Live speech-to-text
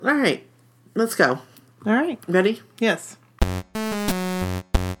All right, let's go. All right. Ready? Yes.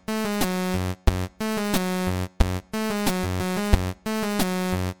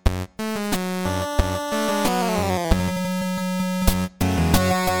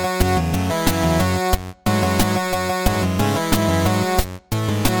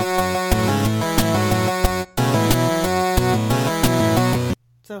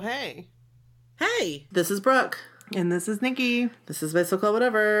 So, hey. Hey, this is Brooke. And this is Nikki. This is my so-called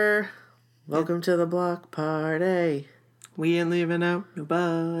whatever. Welcome to the block party. We ain't leaving out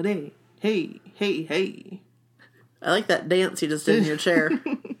nobody. Hey, hey, hey. I like that dance you just did in your chair.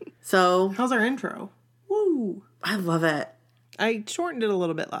 So, How's our intro? Woo. I love it. I shortened it a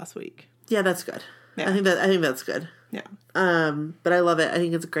little bit last week. Yeah, that's good. Yeah. I think that's good. Yeah. But I love it. I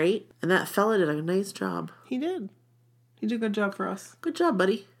think it's great. And that fella did a nice job. He did. He did a good job for us. Good job,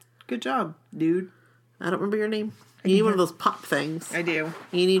 buddy. Good job, dude. I don't remember your name. You need one of those pop things. I do.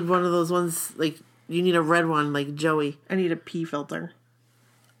 You need one of those ones, like, you need a red one, like Joey. I need a pee filter.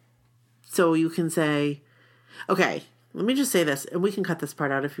 So you can say, okay, let me just say this, and we can cut this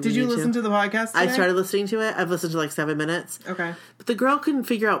part out if you Did you listen to the podcast today? I started listening to it. I've listened to like 7 minutes. Okay. But the girl couldn't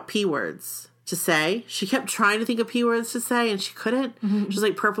figure out P words to say. She kept trying to think of P words to say, and she couldn't. Mm-hmm. She was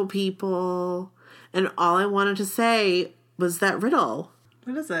like, purple people. And all I wanted to say was that riddle.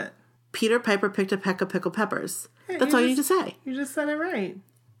 What is it? Peter Piper picked a peck of pickled peppers. Yeah, That's all you need to say. You just said it right.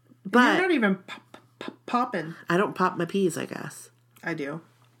 But You're not even popping. I don't pop my peas, I guess. I do.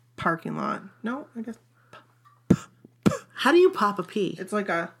 Parking lot. No, I guess. How do you pop a pea? It's like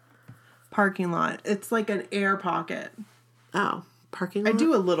a parking lot. It's like an air pocket. Oh, parking lot? I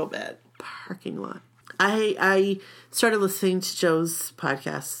do a little bit. Parking lot. I started listening to Joe's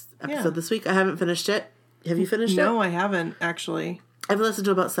podcast episode this week. I haven't finished it. Have you finished it? No, I haven't, actually. I've listened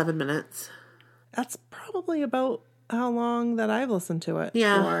to about 7 minutes. That's probably about how long that I've listened to it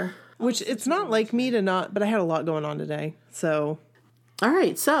Yeah. for. Which, it's not like me to not, but I had a lot going on today. So, All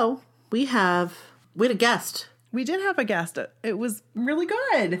right, so we had a guest. we did have a guest. It was really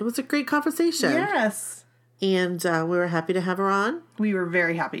good. It was a great conversation. Yes. And we were happy to have her on. We were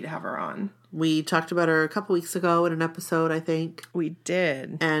very happy to have her on. We talked about her a couple weeks ago in an episode, I think. We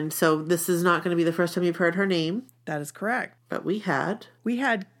did. And so this is not going to be the first time you've heard her name. That is correct. But we had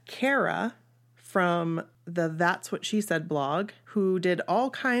Kara from the That's What She Said blog, who did all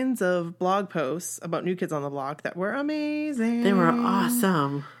kinds of blog posts about New Kids on the Block that were amazing. They were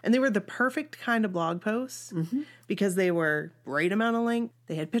awesome. And they were the perfect kind of blog posts because they were right amount of length.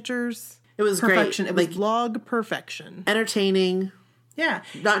 They had pictures. It was perfection. great. It was blog perfection. Entertaining. Yeah.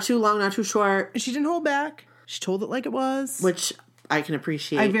 Not too long, not too short. And she didn't hold back. She told it like it was. Which I can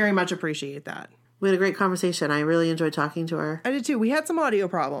appreciate. I very much appreciate that. We had a great conversation. I really enjoyed talking to her. I did too. We had some audio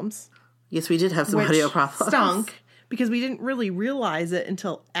problems. Yes, we did have some which audio problems. Stunk because we didn't really realize it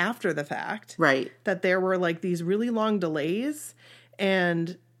until after the fact. Right. That there were like these really long delays,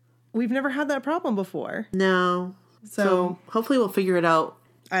 and we've never had that problem before. No. So hopefully we'll figure it out.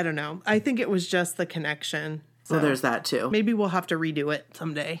 I don't know. I think it was just the connection. So Well, there's that too. maybe we'll have to redo it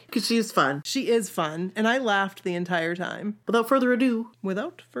someday. Because she's fun. She is fun, and I laughed the entire time. Without further ado,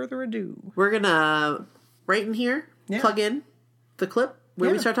 We're we're going to, right in here, plug in the clip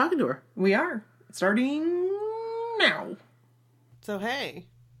where we start talking to her. We are. Starting now. So, hey.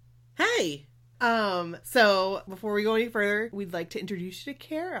 Hey. So before we go any further, we'd like to introduce you to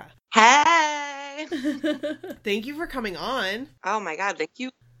Kara. Hey! Thank you for coming on. Oh my god, thank you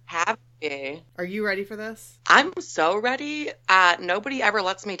for having me. Are you ready for this? I'm so ready. Nobody ever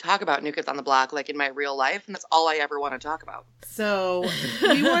lets me talk about New Kids on the Block like in my real life, and that's all I ever want to talk about. So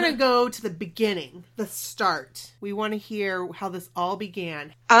we want to go to the beginning, the start. We want to hear how this all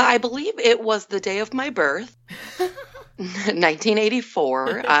began. I believe it was the day of my birth.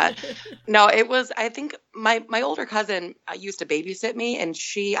 1984. No, it was, I think my older cousin used to babysit me, and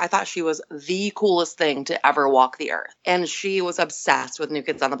I thought she was the coolest thing to ever walk the earth. And she was obsessed with New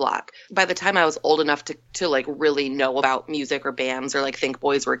Kids on the Block. By the time I was old enough to like really know about music or bands or like think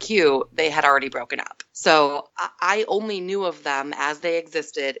boys were cute, they had already broken up. So I only knew of them as they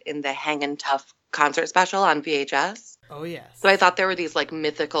existed in the Hangin' Tough concert special on VHS. Oh, yes. So I thought there were these like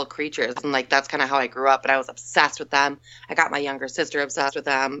mythical creatures, and like that's kind of how I grew up, and I was obsessed with them. I got my younger sister obsessed with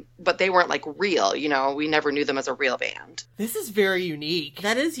them, but they weren't like real, you know, we never knew them as a real band. This is very unique.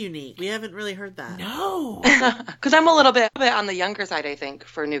 That is unique. We haven't really heard that. No. Because I'm a little bit on the younger side, I think,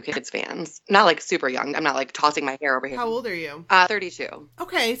 for New Kids fans. Not like super young. I'm not like tossing my hair over here. How old are you? 32.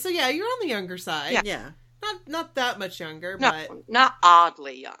 Okay, so yeah, you're on the younger side. Yeah. Yeah. Not that much younger, No, but not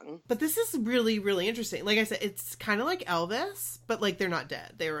oddly young. But this is really, really interesting. Like I said, it's kind of like Elvis, but like they're not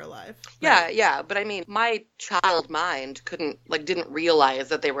dead. They were alive. Yeah, yeah. But I mean, my child mind didn't realize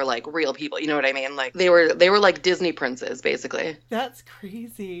that they were like real people. You know what I mean? Like they were like Disney princes, basically. That's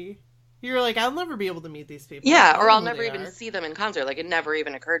crazy. You were like, I'll never be able to meet these people. Yeah, or I'll never even see them in concert. Like, it never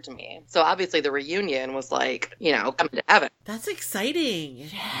even occurred to me. So obviously the reunion was like, coming to heaven. That's exciting.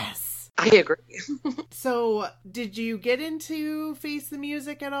 Yes. I agree. So, did you get into Face the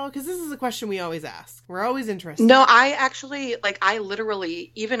Music at all? Because this is a question we always ask. We're always interested. No, I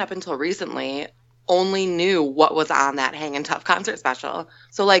literally, even up until recently, only knew what was on that Hangin' Tough concert special.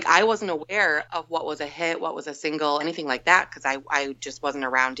 So, like, I wasn't aware of what was a hit, what was a single, anything like that, because I just wasn't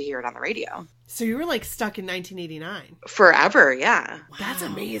around to hear it on the radio. So you were, like, stuck in 1989. Forever, yeah. Wow. That's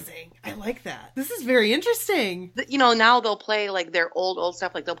amazing. I like that. This is very interesting. Now they'll play, like, their old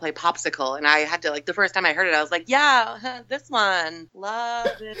stuff. Like, they'll play Popsicle. And I had to, like, the first time I heard it, I was like, yeah, this one. Love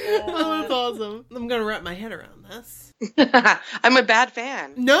it. Oh, that's awesome. I'm going to wrap my head around this. I'm a bad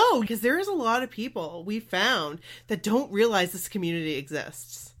fan. No, because there is a lot of people we found that don't realize this community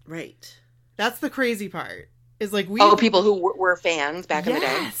exists. Right. That's the crazy part. Is like people who were fans back in the day.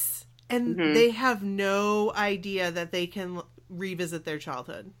 Yes. And they have no idea that they can revisit their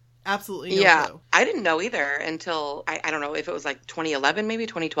childhood. Absolutely no clue. I didn't know either until, I don't know if it was like 2011, maybe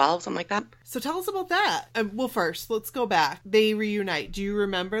 2012, something like that. So tell us about that. Well, first, let's go back. They reunite. Do you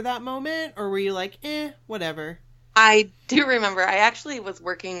remember that moment? Or were you like, whatever? I do remember. I actually was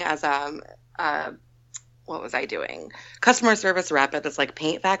working as what was I doing? Customer service rep at this like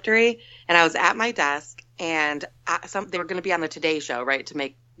paint factory. And I was at my desk and they were going to be on the Today Show, right? To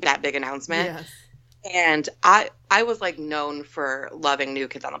make that big announcement. Yes. And I was like known for loving New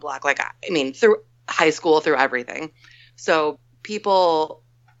Kids on the Block. Like, I mean, through high school, through everything. So people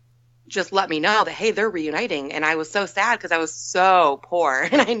just let me know that, hey, they're reuniting. And I was so sad because I was so poor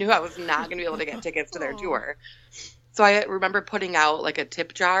and I knew I was not going to be able to get tickets to their tour. So I remember putting out like a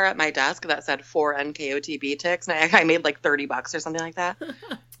tip jar at my desk that said 4 NKOTB ticks. And I made like $30 or something like that.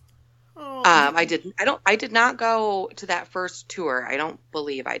 I did not go to that first tour. I don't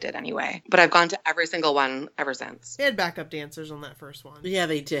believe I did anyway, but I've gone to every single one ever since. They had backup dancers on that first one. Yeah,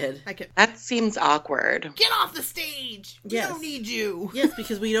 they did. That seems awkward. Get off the stage. Yes. We don't need you. Yes,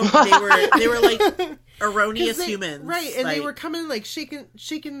 because they were like erroneous humans. Right. And they were coming like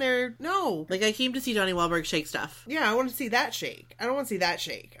shaking their, no. Like I came to see Donnie Wahlberg shake stuff. Yeah. I want to see that shake. I don't want to see that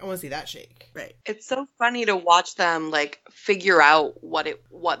shake. I want to see that shake. Right. It's so funny to watch them like figure out what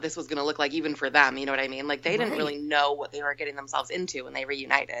this was going to look like even for them. You know what I mean? Like they didn't really know what they were getting themselves into when they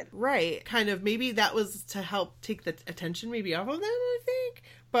reunited. Right. Kind of maybe that was to help take the attention maybe off of them, I think.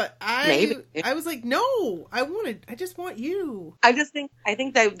 But I was like, no, I just want you. I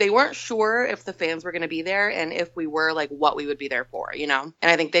think that they weren't sure if the fans were going to be there and if we were, like, what we would be there for, you know? And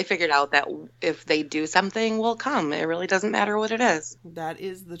I think they figured out that if they do something, we'll come. It really doesn't matter what it is. That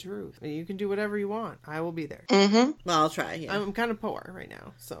is the truth. You can do whatever you want. I will be there. Mm-hmm. Well, I'll try. Yeah. I'm kind of poor right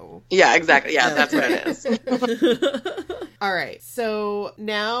now, so. Yeah, exactly. Yeah, that's what it is. All right. So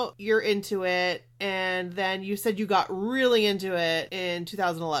now you're into it. And then you said you got really into it in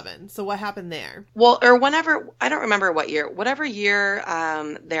 2011. So what happened there? Well, or whenever, I don't remember what year, whatever year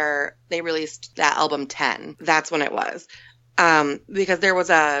they released that album 10, that's when it was. Because there was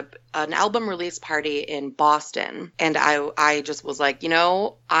an album release party in Boston, and I just was like,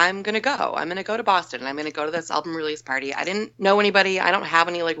 I'm going to go. I'm going to go to Boston, and I'm going to go to this album release party. I didn't know anybody. I don't have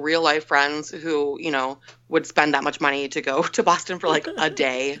any, like, real-life friends who, would spend that much money to go to Boston for, like, a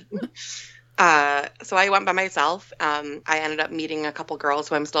day. So I went by myself. I ended up meeting a couple girls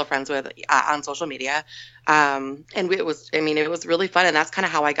who I'm still friends with on social media. And it was really fun. And that's kind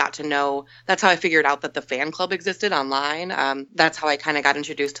of how I got to know, that's how I figured out that the fan club existed online. That's how I kind of got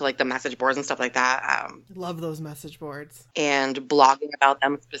introduced to like the message boards and stuff like that. Love those message boards. And blogging about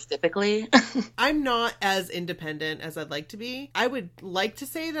them specifically. I'm not as independent as I'd like to be. I would like to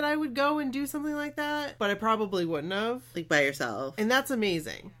say that I would go and do something like that, but I probably wouldn't have. Like by yourself. And that's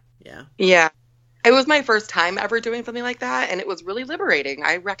amazing. Yeah. Yeah. It was my first time ever doing something like that, and it was really liberating.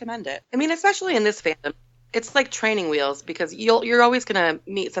 I recommend it. I mean, especially in this fandom, it's like training wheels because you're always going to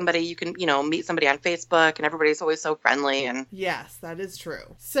meet somebody. You can, meet somebody on Facebook, and everybody's always so friendly. And yes, that is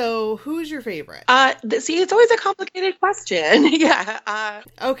true. So who's your favorite? See, it's always a complicated question. Yeah.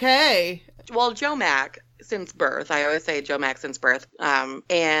 Okay. Well, Joe Mack. Since birth. I always say Joe Mack since birth. And,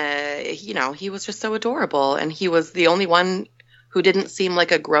 he was just so adorable, and he was the only one who didn't seem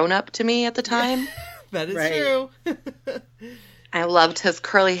like a grown-up to me at the time. That is true. I loved his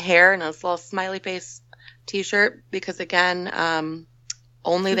curly hair and his little smiley face t-shirt because, again,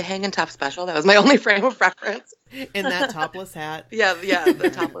 only the Hangin' Tough special. That was my only frame of reference. In that topless hat. Yeah, the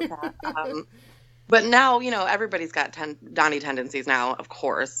topless hat. But now, everybody's got Donnie tendencies now, of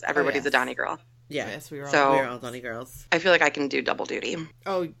course. Everybody's a Donnie girl. Yeah. Yes, we're all Donnie girls. I feel like I can do double duty.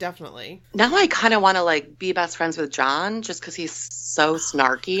 Oh, definitely. Now I kind of want to, be best friends with John just because he's so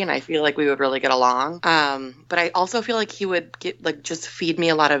snarky and I feel like we would really get along. But I also feel like he would just feed me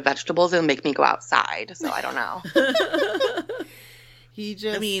a lot of vegetables and make me go outside. So I don't know.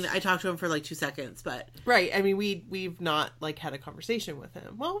 I talked to him for 2 seconds, but... Right. I mean, we've not, had a conversation with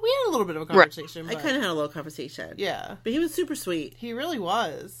him. Well, we had a little bit of a conversation. Right. I kind of had a little conversation. Yeah. But he was super sweet. He really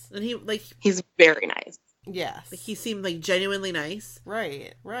was. And he's very nice. Yes. He seemed, genuinely nice.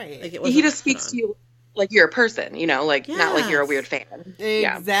 Right. He just speaks to you like you're a person, not like you're a weird fan.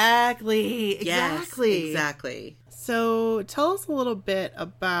 Exactly. Yes, exactly. So tell us a little bit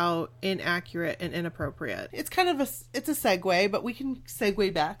about Inaccurate and Inappropriate. It's kind of it's a segue, but we can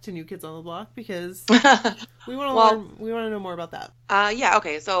segue back to New Kids on the Block because we want to know more about that.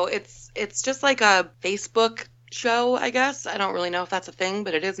 Okay. So it's just like a Facebook show, I guess. I don't really know if that's a thing,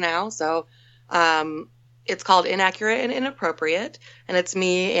 but it is now. So it's called Inaccurate and Inappropriate, and it's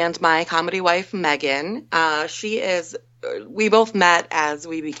me and my comedy wife, Megan. We both met as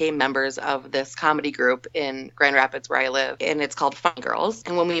we became members of this comedy group in Grand Rapids where I live, and it's called Fun Girls.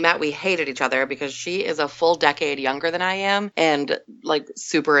 And when we met, we hated each other because she is a full decade younger than I am and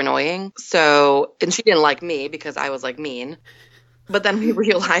super annoying. And she didn't like me because I was mean. But then we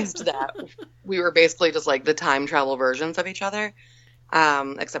realized that we were basically just the time travel versions of each other.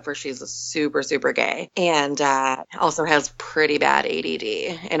 Except for she's super, super gay and also has pretty bad ADD,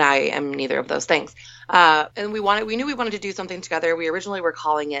 and I am neither of those things. And we knew we wanted to do something together. We originally were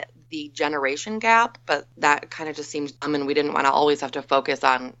calling it the Generation Gap, but that kind of just seemed dumb, and we didn't want to always have to focus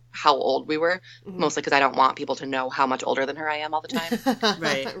on how old we were, mostly because I don't want people to know how much older than her I am all the time.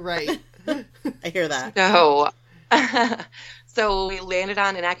 Right. I hear that. So we landed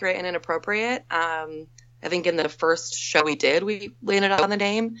on Inaccurate and Inappropriate. I think in the first show we did, we landed on the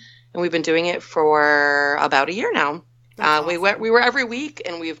name, and we've been doing it for about a year now. Awesome. We were every week,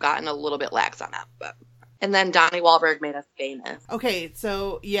 and we've gotten a little bit lax on that. And then Donnie Wahlberg made us famous. Okay,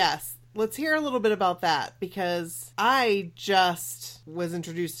 so yes, let's hear a little bit about that because I just was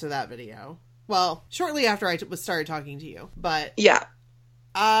introduced to that video. Well, shortly after I started talking to you, but yeah,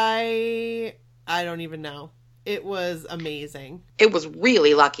 I don't even know. It was amazing. It was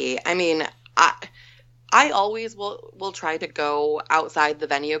really lucky. I mean, I always will try to go outside the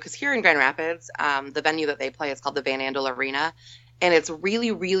venue because here in Grand Rapids, the venue that they play is called the Van Andel Arena, and it's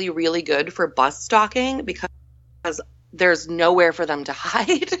really, really, really good for bus stalking because there's nowhere for them to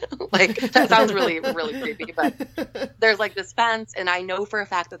hide. That sounds really, really creepy, but there's this fence, and I know for a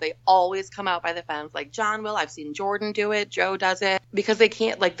fact that they always come out by the fence. John will. I've seen Jordan do it. Joe does it because they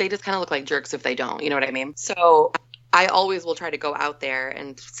can't. They just kind of look like jerks if they don't. You know what I mean? So I always will try to go out there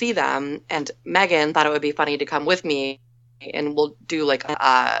and see them. And Megan thought it would be funny to come with me, and we'll do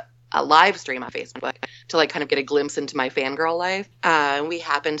a live stream on Facebook to kind of get a glimpse into my fangirl life. And we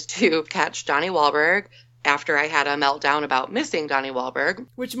happened to catch Donnie Wahlberg after I had a meltdown about missing Donnie Wahlberg.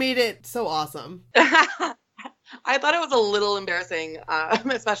 Which made it so awesome. I thought it was a little embarrassing,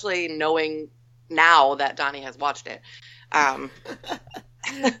 especially knowing now that Donnie has watched it.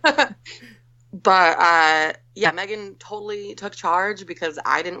 But Megan totally took charge because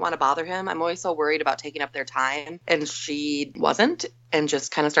I didn't want to bother him. I'm always so worried about taking up their time, and she wasn't, and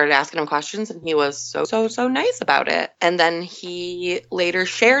just kind of started asking him questions, and he was so nice about it. And then he later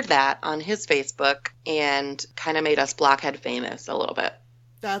shared that on his Facebook and kind of made us Blockhead famous a little bit.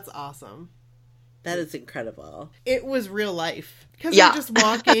 That's awesome. That is incredible. It was real life. Because we're just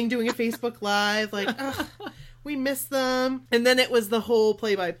walking, doing a Facebook Live, we miss them. And then it was the whole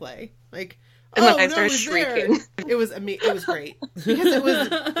play-by-play. And then I started shrieking. It was it was great because it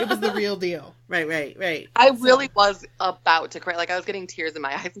was the real deal. Right. I really was about to cry. I was getting tears in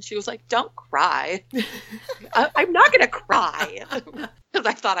my eyes, and she was like, "Don't cry." I'm not gonna cry because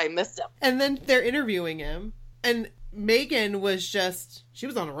I thought I missed him. And then they're interviewing him, and Megan was she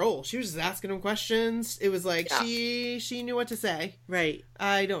was on a roll. She was just asking him questions. It was she knew what to say. Right.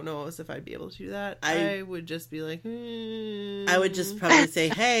 I don't know if I'd be able to do that. I would just be like, I would just probably say,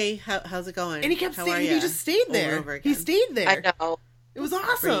 "Hey, how's it going?" And he kept saying, he just stayed there. He stayed there. I know. It was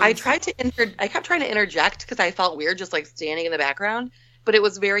awesome. I kept trying to interject because I felt weird just standing in the background. But it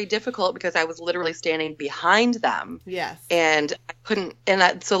was very difficult because I was literally standing behind them. Yes. And I couldn't.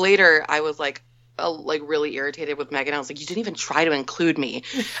 And so later I was really irritated with Megan. I was like, you didn't even try to include me.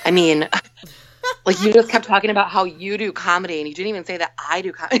 I mean, Like, you just kept talking about how you do comedy, and you didn't even say that I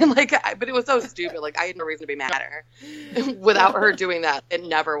do comedy. Like, but it was so stupid. Like, I had no reason to be mad at her. Without her doing that, it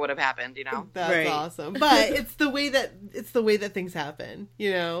never would have happened, you know? That's awesome. But it's the way that things happen,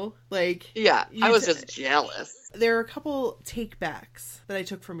 you know? Like, yeah, I was just jealous. There are a couple take-backs that I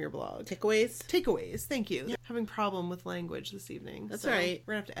took from your blog. Takeaways, thank you. Yeah. Having problem with language this evening. That's right.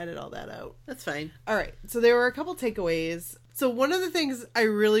 We're going to have to edit all that out. That's fine. All right, so there were a couple takeaways. So one of the things I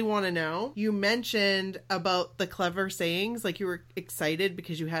really want to know, you mentioned about the clever sayings, like you were excited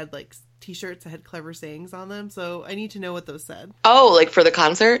because you had like t-shirts that had clever sayings on them. So I need to know what those said. Oh, like for the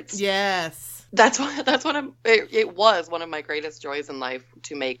concerts? Yes. It was one of my greatest joys in life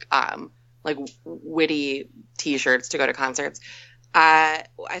to make like witty t-shirts to go to concerts. I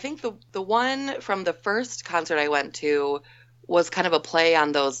think the one from the first concert I went to was kind of a play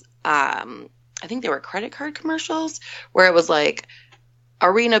on those I think they were credit card commercials where it was like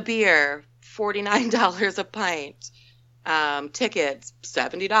Arena beer, $49 a pint, tickets,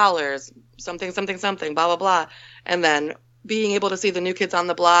 $70, something, blah, blah, blah. And then being able to see the New Kids on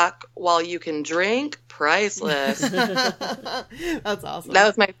the Block while you can drink, priceless. That's awesome. That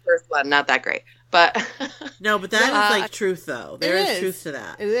was my first one. Not that great. But no, but that is like truth, though. There is truth to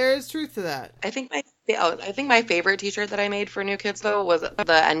that. There is truth to that. I think my favorite t-shirt that I made for New Kids, though, was the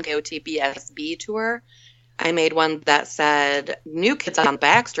NKOTB tour. I made one that said, "New Kids on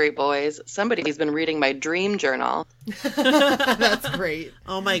Backstreet Boys. Somebody's been reading my dream journal." That's great.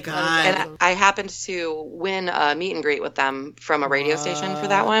 Oh my God. And I happened to win a meet and greet with them from a radio station for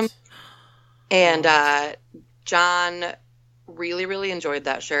that one. And John really, really enjoyed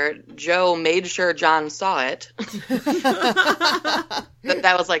that shirt. Joe made sure John saw it.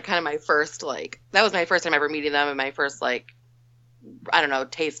 That was like kind of my first, that was my first time ever meeting them, and my first, I don't know,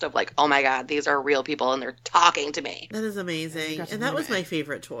 taste of oh my God, these are real people and they're talking to me. That is amazing. And that was my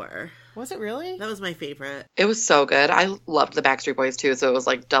favorite tour. Was it really? That was my favorite. It was so good. I loved the Backstreet Boys too, so it was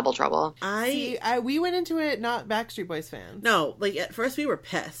double trouble. We went into it not Backstreet Boys fans. No, at first we were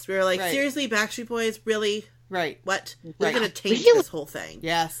pissed. We were like, seriously, Backstreet Boys? Really? Right. What? We're going to taint this whole thing.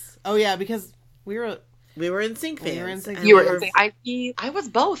 Yes. Oh yeah, because we were NSYNC fans. I was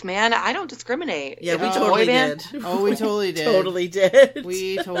both, man. I don't discriminate. Yeah, we totally did. Oh, we totally did. Totally did.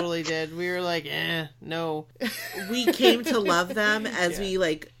 We totally did. We were like, no. We came to love them as we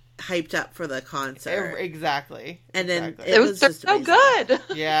hyped up for the concert. Exactly. And then it was just so good.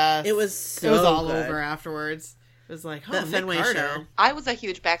 Yeah. It was all over afterwards. It was like, that Fenway show. I was a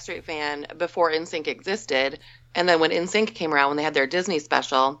huge Backstreet fan before NSYNC existed. And then when NSYNC came around, when they had their Disney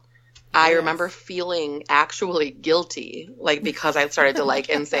special, I remember feeling actually guilty, because I started to like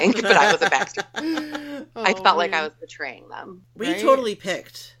NSYNC, but I was a Backstreet. I felt like I was betraying them. We totally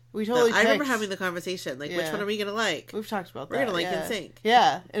picked. I remember having the conversation, which one are we going to like? We've talked about that. We're going to like NSYNC.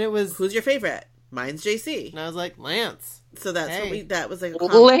 Yeah, and it was... Who's your favorite? Mine's JC. And I was like, Lance. So that's that was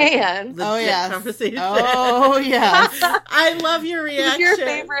Lance. Conversation. Oh, yes. I love your reaction.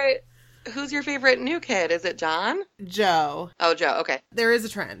 Who's your favorite New Kid? Is it John? Joe. Oh, Joe. Okay. There is a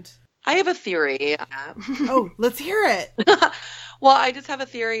trend. I have a theory. Oh, let's hear it. Well, I just have a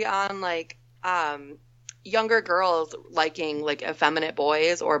theory on younger girls liking effeminate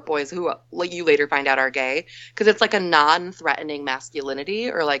boys or boys who you later find out are gay, because it's a non-threatening masculinity,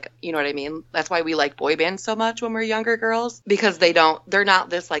 or you know what I mean? That's why we like boy bands so much when we're younger girls, because they're not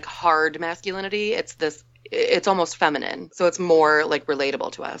this hard masculinity. It's almost feminine, so it's more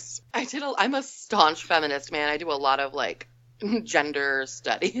relatable to us. I'm a staunch feminist, man. I do a lot of gender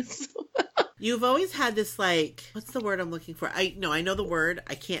studies. You've always had this what's the word I'm looking for? I know the word,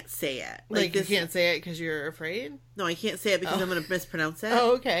 I can't say it. You can't say it because you're afraid? No, I can't say it because I'm going to mispronounce it.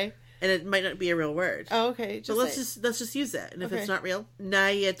 Oh, okay. And it might not be a real word. Oh, okay. So let's just use it. And if it's not real,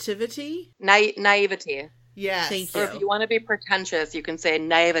 naivety. Naivety. Yes. Thank you. Or if you want to be pretentious, you can say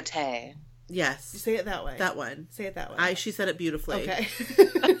naivete. Yes. You say it that way. That one. Say it that way. She said it beautifully. Okay.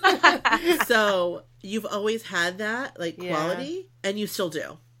 So you've always had that quality, and you still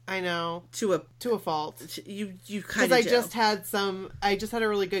do. I know. To a fault. You kind of do. I just had a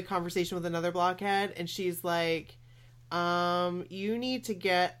really good conversation with another blockhead, and she's like, you need to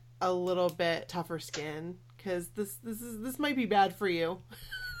get a little bit tougher skin, because this might be bad for you.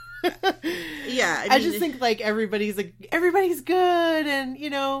 Yeah. I just think everybody's good,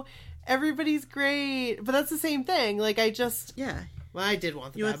 and everybody's great, but that's the same thing. Well, I did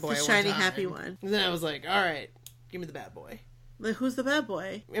want the bad boy. The shiny, happy one. And then I was like, all right, give me the bad boy. Who's the bad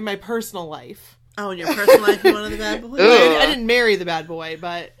boy? In my personal life. Oh, in your personal life, you wanted the bad boy? I didn't marry the bad boy,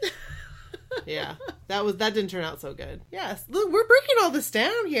 but yeah, that didn't turn out so good. Yes, look, we're breaking all this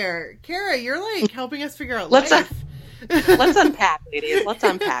down here. Kara, you're helping us figure out life. Let's unpack, ladies. Let's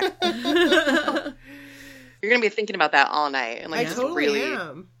unpack. You're going to be thinking about that all night. And, like, I totally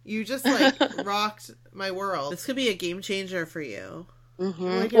am. You just, like, rocked my world. This could be a game changer for you.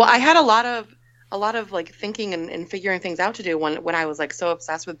 Mm-hmm. Well, I had a lot of like thinking and figuring things out to do when I was like so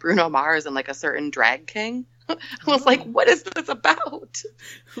obsessed with Bruno Mars and like a certain drag king. I was like, what is this about?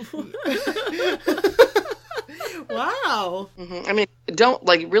 Wow. Mm-hmm. I mean,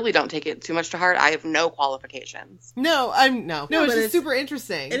 really don't take it too much to heart. I have no qualifications. No, no, it's just super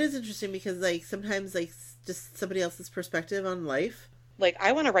interesting. It is interesting because like sometimes like just somebody else's perspective on life. Like,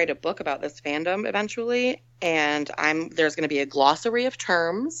 I want to write a book about this fandom eventually, and there's going to be a glossary of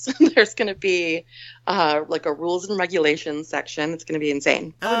terms. There's going to be like a rules and regulations section. It's going to be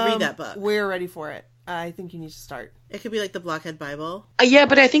insane. I would read that book. We're ready for it. I think you need to start. It could be like the Blockhead Bible. Yeah,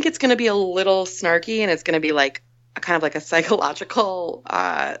 but I think it's going to be a little snarky, and it's going to be like kind of like a psychological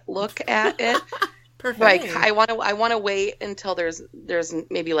look at it. Perfect. Like, I want to wait until there's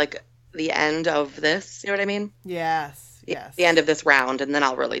maybe like the end of this. You know what I mean? Yes. The end of this round, and then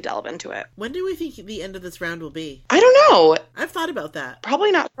I'll really delve into it. When do we think the end of this round will be? I don't know. I've thought about that.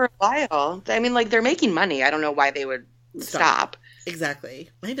 Probably not for a while. I mean, like, they're making money. I don't know why they would stop. Exactly.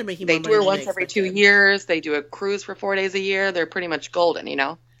 I think they're making They more money tour once every 2 years. They do a cruise for 4 days a year. They're pretty much golden, you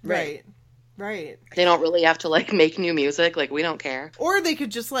know? Right. They don't really have to, like, make new music. Like, we don't care. Or they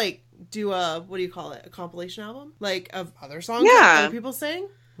could just, like, do a compilation album? Like, of other songs that other people sing?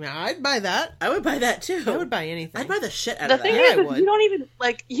 Yeah, I'd buy that. I would buy that too. I would buy anything. I'd buy the shit out of that. The thing is, you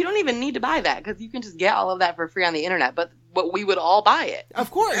don't even need to buy that because you can just get all of that for free on the internet. But we would all buy it. Of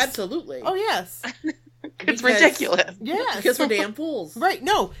course, absolutely. Oh yes, it's ridiculous. Yes, because we're damn fools, right?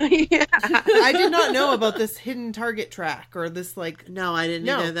 No, yeah. I did not know about this hidden Target track or this like. No, I didn't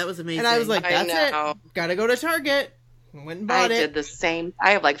either. That was amazing. And I was like, "That's it. Gotta go to Target." Went and bought it. I did the same.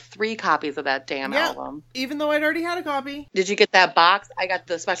 I have like 3 copies of that damn album. Even though I'd already had a copy. Did you get that box? I got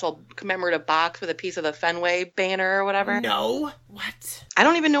the special commemorative box with a piece of the Fenway banner or whatever. No. What? I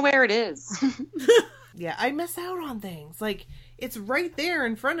don't even know where it is. Yeah, I miss out on things. Like, it's right there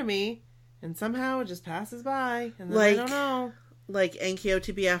in front of me, and somehow it just passes by. And then I don't know. Like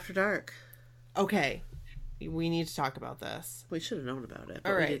NKOTB After Dark. Okay. We need to talk about this. We should have known about it.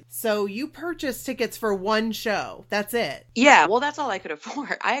 All right. So you purchased tickets for one show. That's it. Yeah. Well, that's all I could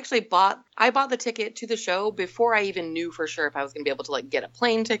afford. I actually bought the ticket to the show before I even knew for sure if I was going to be able to like get a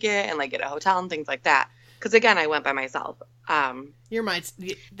plane ticket and like get a hotel and things like that. Because again, I went by myself.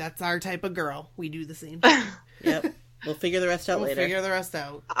 That's our type of girl. We do the same thing. Yep. We'll figure the rest out later.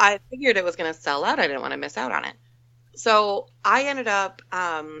 I figured it was going to sell out. I didn't want to miss out on it. So I ended up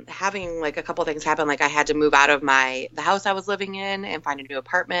having like a couple things happen. Like I had to move out of the house I was living in and find a new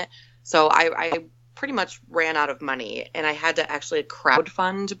apartment. So I pretty much ran out of money and I had to actually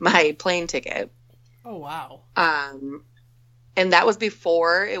crowdfund my plane ticket. Oh, wow. And that was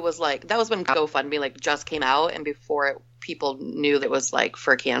before it was like, that was when GoFundMe like just came out and before people knew that it was like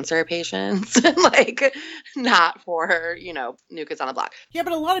for cancer patients and like not for, New Kids on the Block. Yeah,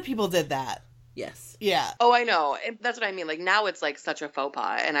 but a lot of people did that. Yes. Yeah. Oh, I know. That's what I mean. Like now it's like such a faux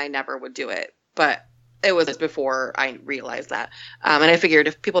pas and I never would do it. But it was before I realized that. And I figured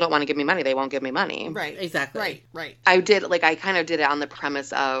if people don't want to give me money, they won't give me money. Right. Exactly. Right. I kind of did it on the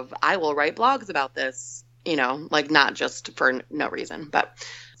premise of I will write blogs about this, like not just for no reason. But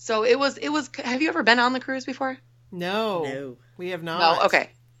so it was, have you ever been on the cruise before? No. We have not. No. Okay.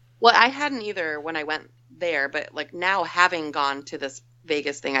 Well, I hadn't either when I went there, but like now having gone to this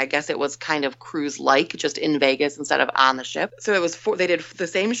Vegas thing, I guess it was kind of cruise-like, just in Vegas instead of on the ship. So it was they did the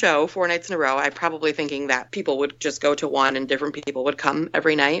same show 4 nights in a row. I probably thinking that people would just go to one and different people would come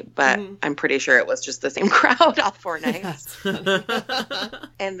every night, but I'm pretty sure it was just the same crowd all 4 nights.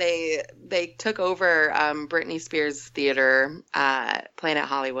 And they took over Britney Spears Theater, Planet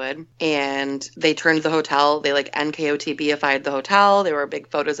Hollywood, and they turned the hotel. They like NKOTB-ified the hotel. There were big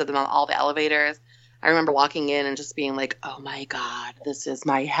photos of them on all the elevators. I remember walking in and just being like, oh my God, this is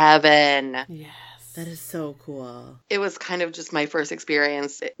my heaven. Yes. That is so cool. It was kind of just my first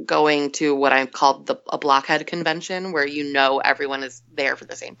experience going to what I called a blockhead convention where everyone is there for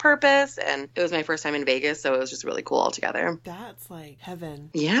the same purpose. And it was my first time in Vegas, so it was just really cool altogether. That's like heaven.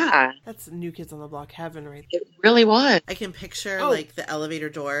 Yeah. That's New Kids on the Block heaven right there. It really was. I can picture like the elevator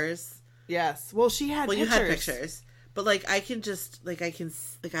doors. Yes. Well, you had pictures. But like I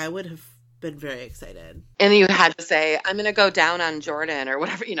would have been very excited. And you had to say, I'm going to go down on Jordan or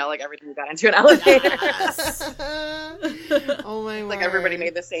whatever, like every time you got into an elevator. Yes. Oh my Like word. everybody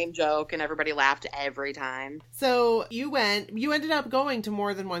made the same joke and everybody laughed every time. So you ended up going to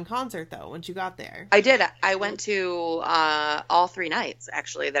more than one concert though once you got there. I did. I went to all 3 nights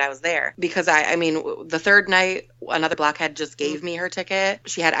actually that I was there because I mean, the third night, another blockhead just gave me her ticket.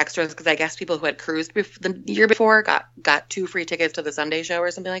 She had extras because I guess people who had cruised the year before got 2 free tickets to the Sunday show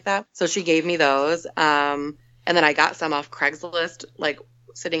or something like that. So she gave me those. And then I got some off Craigslist, like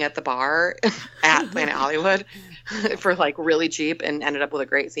sitting at the bar at Planet Hollywood for like really cheap and ended up with a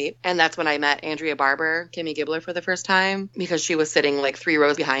great seat. And that's when I met Andrea Barber, Kimmy Gibbler for the first time because she was sitting like 3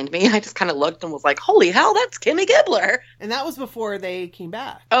 rows behind me. I just kind of looked and was like, holy hell, that's Kimmy Gibbler. And that was before they came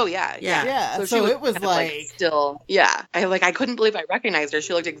back. Oh yeah. Yeah. So it was kind of, like still, yeah. I couldn't believe I recognized her.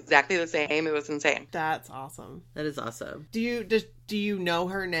 She looked exactly the same. It was insane. That's awesome. That is awesome. Do you know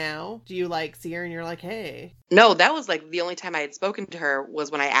her now? Do you like see her and you're like, hey? No, that was like the only time I had spoken to her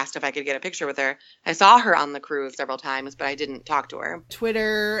was when I asked if I could get a picture with her. I saw her on the cruise several times, but I didn't talk to her.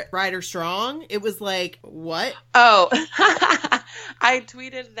 Twitter Ryder Strong. It was like, what? Oh, I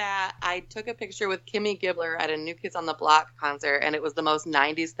tweeted that I took a picture with Kimmy Gibbler at a New Kids on the Block concert, and it was the most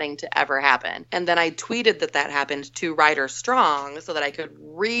 90s thing to ever happen. And then I tweeted that happened to Ryder Strong so that I could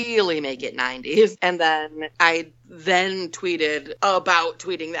really make it 90s. And then I tweeted about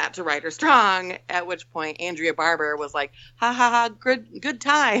tweeting that to Ryder Strong, at which point Andrea Barber was like, ha ha ha, good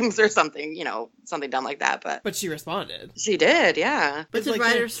times or something, something dumb like that. But she responded. She did, yeah. But did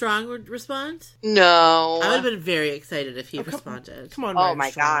Ryder Strong respond? No. I would have been very excited if he responded. Come on, oh my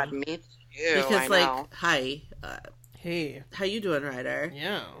Strong. God, me too. Because hi. Hey. How you doing, Ryder?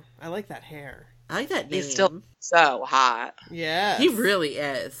 Yeah, I like that hair. I like that name. He's still so hot. Yeah. He really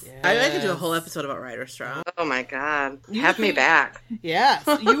is. Yes. I could do a whole episode about Ryder Strong. Oh my God. Have me back. Yes.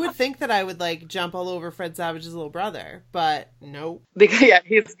 You would think that I would jump all over Fred Savage's little brother, but nope. Because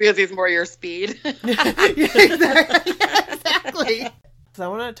he's more your speed. Exactly. So I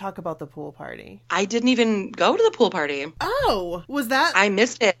want to talk about the pool party. I didn't even go to the pool party. Oh, was that? I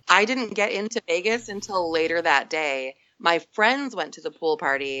missed it. I didn't get into Vegas until later that day. My friends went to the pool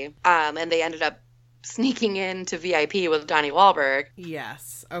party, and they ended up sneaking into VIP with Donnie Wahlberg.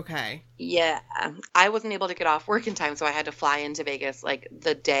 Yes. Okay. Yeah. I wasn't able to get off work in time, so I had to fly into Vegas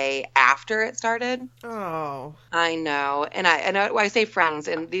the day after it started. Oh. I know. And I say friends,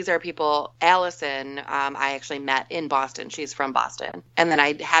 and these are people. Allison, I actually met in Boston. She's from Boston. And then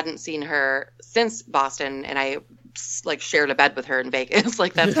I hadn't seen her since Boston, and I shared a bed with her in Vegas.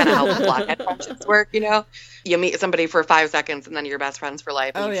 That's kind of how blockhead friendships work, You meet somebody for 5 seconds and then you're best friends for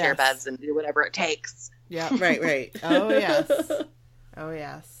life and you share beds and do whatever it takes. Yeah. Right. Oh, yes. Oh,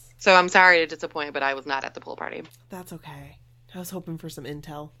 yes. So I'm sorry to disappoint, but I was not at the pool party. That's okay. I was hoping for some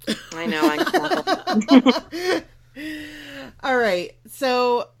intel. I know. All right.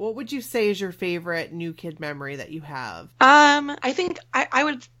 So what would you say is your favorite New Kid memory that you have? I think I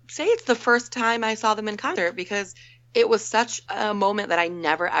would say it's the first time I saw them in concert because it was such a moment that I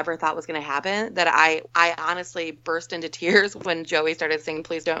never ever thought was going to happen that I honestly burst into tears when Joey started singing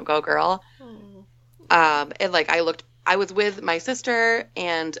Please Don't Go Girl. And I was with my sister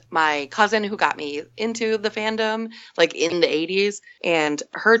and my cousin who got me into the fandom in the 80s and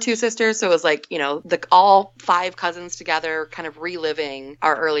her 2 sisters. So it was all 5 cousins together kind of reliving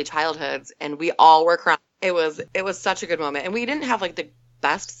our early childhoods and we all were crying. It was such a good moment. And we didn't have the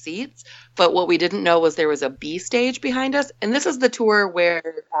best seats, but what we didn't know was there was a B stage behind us. And this is the tour where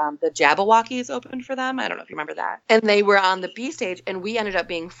the Jabberwockies opened for them. I don't know if you remember that. And they were on the B stage and we ended up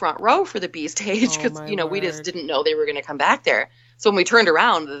being front row for the B stage because, we just didn't know they were going to come back there. So when we turned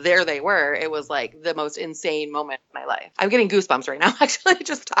around, there they were. It was the most insane moment of my life. I'm getting goosebumps right now, actually,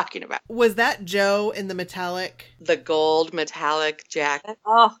 just talking about it. Was that Joe in the gold metallic jacket?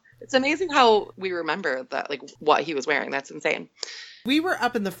 Oh, it's amazing how we remember that, what he was wearing. That's insane. We were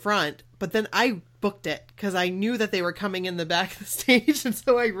up in the front, but then I booked it because I knew that they were coming in the back of the stage, and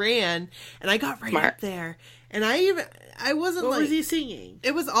so I ran, and I got right up there. And I wasn't What was he singing?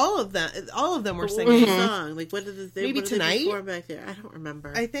 It was all of them. All of them were singing. What song? What did they? Maybe what did Tonight? They perform back there? I don't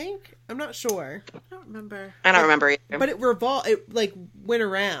remember. I think. I'm not sure. I don't remember. I don't remember either. But it went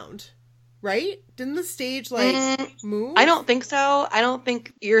around. Right? Didn't the stage move? I don't think so. I don't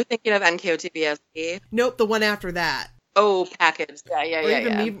think you're thinking of NKOTBSP. Nope, the one after that. Oh, package.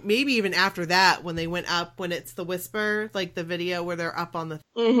 Yeah. Maybe even after that, when they went up, when it's the Whisper, the video where they're up on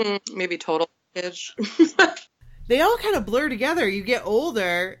the... Maybe Total Package. they all kind of blur together. You get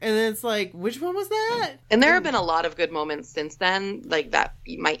older, and then it's like, which one was that? And there have been a lot of good moments since then, like that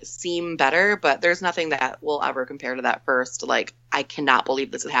might seem better, but there's nothing that will ever compare to that first, like, I cannot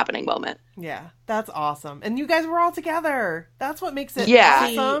believe this is happening moment. Yeah, that's awesome. And you guys were all together. That's what makes it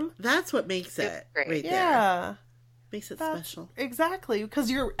awesome. See, that's what makes it right there. Yeah. Makes it special. Exactly, because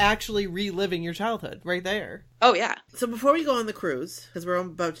you're actually reliving your childhood right there. Oh, yeah. So before we go on the cruise, because we're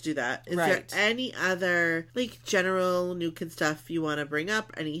about to do that, is there any other, like, general new kid stuff you want to bring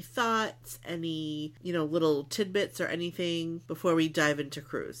up? Any thoughts? Any, little tidbits or anything before we dive into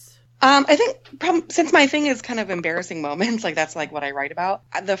cruise? I think since my thing is kind of embarrassing moments, like that's like what I write about.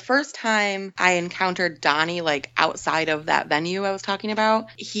 The first time I encountered Donnie, like outside of that venue I was talking about,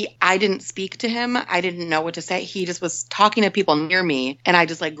 I didn't speak to him. I didn't know what to say. He just was talking to people near me, and I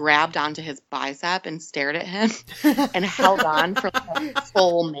just like grabbed onto his bicep and stared at him and held on for like a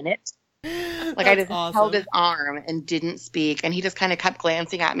full minute. Like, I just held his arm and didn't speak, and he just kind of kept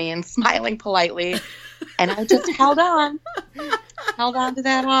glancing at me and smiling politely, and I just held on to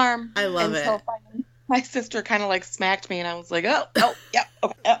that arm. I love it. So finally, my sister kind of like smacked me, and I was like, oh, yeah,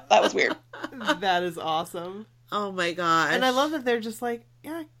 okay, yeah, that was weird. That is awesome. Oh my gosh. And I love that they're just like,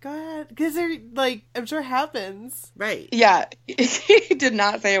 yeah, go ahead. Because they're like, I'm sure it happens. Right. Yeah. He did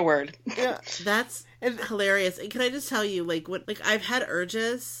not say a word. Yeah. That's hilarious. And can I just tell you, like, I've had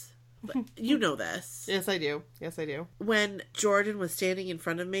urges. You know this. Yes, I do. When Jordan was standing in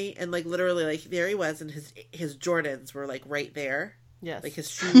front of me, and like literally, like there he was, and his Jordans were like right there. Yes. Like his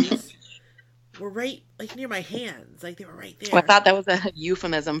shoes were right, like near my hands, like they were right there. Well, I thought that was a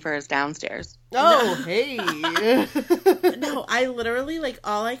euphemism for his downstairs. Oh, no. Hey. No, I literally, like,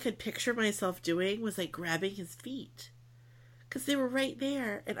 all I could picture myself doing was like grabbing his feet, because they were right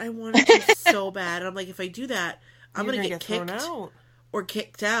there, and I wanted to so bad. And I'm like, if I do that, I'm gonna get kicked out. Or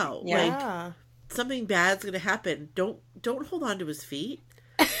kicked out. Yeah. Like, something bad's gonna happen. Don't hold on to his feet.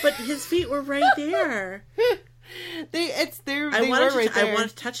 But his feet were right there. I wanted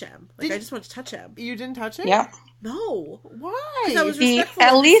to touch him. Like, I just wanted to touch him. You didn't touch him? Yeah. No. Why? I was respectful.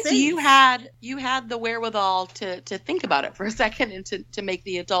 At least you had the wherewithal to think about it for a second and to make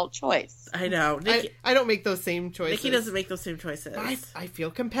the adult choice. I know. Nikki, I don't make those same choices. Nikki doesn't make those same choices. I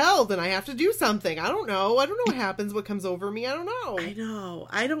feel compelled and I have to do something. I don't know what happens, what comes over me. I don't know.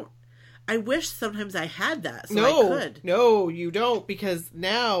 I know. I wish sometimes I had that so I could. No, you don't, because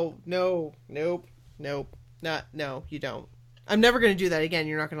now, nope, you don't. I'm never going to do that again.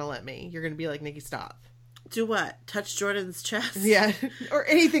 You're not going to let me. You're going to be like, Nikki, stop. Do what? Touch Jordan's chest? Yeah, or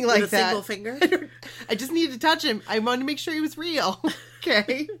anything like with a single finger? I just needed to touch him. I wanted to make sure he was real.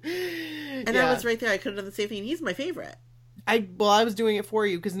 Okay. And I was right there. I could have done the same thing. He's my favorite. I was doing it for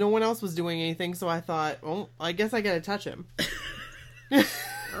you because no one else was doing anything, so I thought, well, I guess I got to touch him. Oh,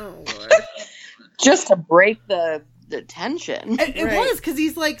 Lord. Just to break the tension. It was, because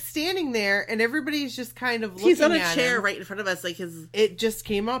he's like standing there and everybody's just kind of looking at him. He's on a chair right in front of us. Like it just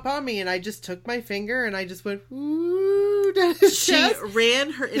came up on me and I just took my finger and I just went, ooh, down his chest. She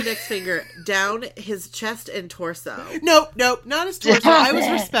ran her index finger down his chest and torso. Nope, not his torso. I was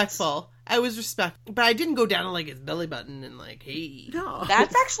respectful. But I didn't go down to like his belly button and like, hey. No.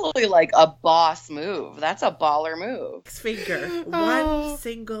 That's actually like a boss move. That's a baller move. Finger. One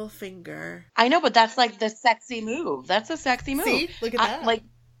single finger. I know, but that's like the sexy move. That's a sexy move. See? Look at that. Like,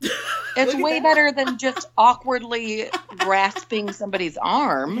 it's way better than just awkwardly grasping somebody's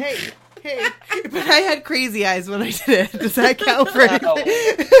arm. Hey, but I had crazy eyes when I did it. Does that count for anything?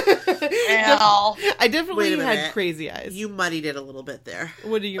 Well, I definitely had crazy eyes. You muddied it a little bit there.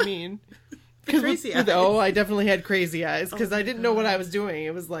 What do you mean? Crazy eyes. Oh, I definitely had crazy eyes because I didn't know what I was doing.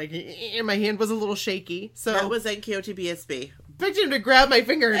 It was like, my hand was a little shaky. So that was NKOTBSB. Expected him to grab my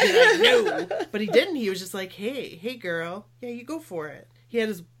finger and be like, no. But he didn't. He was just like, hey girl. Yeah, you go for it. He had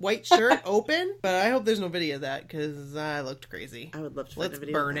his white shirt open, but I hope there's no video of that because I looked crazy. I would love to find a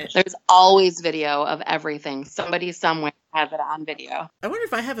video. Let's burn it. There's always video of everything. Somebody somewhere has it on video. I wonder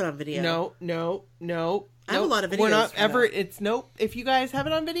if I have it on video. No. I have a lot of videos. We're not ever. It's nope. If you guys have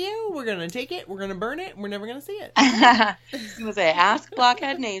it on video, we're gonna take it. We're gonna burn it. And we're never gonna see it. I was gonna say, ask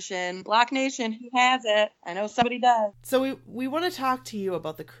Blockhead Nation. Block Nation, who has it? I know somebody does. So we want to talk to you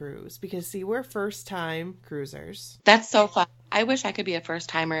about the cruise because see, we're first time cruisers. That's so fun. I wish I could be a first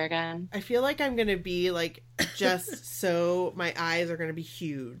timer again. I feel like I'm gonna be like just so my eyes are gonna be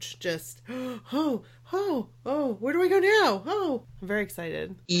huge. Just oh, where do I go now? Oh, I'm very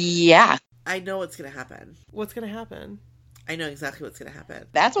excited. Yeah. I know what's going to happen. What's going to happen? I know exactly what's going to happen.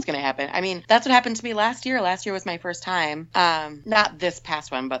 That's what's going to happen. I mean, that's what happened to me last year. Last year was my first time. Not this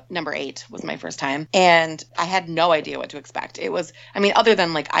past one, but number 8 was my first time. And I had no idea what to expect. It was, I mean, other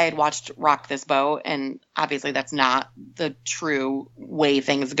than like I had watched Rock This Boat, and obviously that's not the true way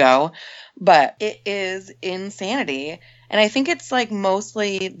things go, but it is insanity. And I think it's like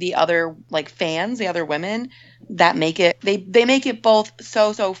mostly the other like fans, the other women that make it, they make it both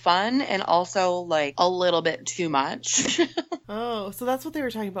so fun and also like a little bit too much. Oh, so that's what they were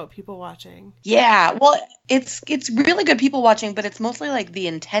talking about, people watching. Yeah, well, it's really good people watching, but it's mostly like the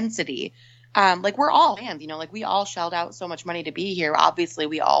intensity. Like we're all fans, you know, like we all shelled out so much money to be here. Obviously,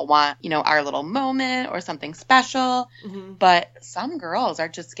 we all want, you know, our little moment or something special. Mm-hmm. But some girls are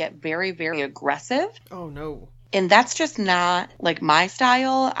just get very, very aggressive. Oh no. And that's just not like my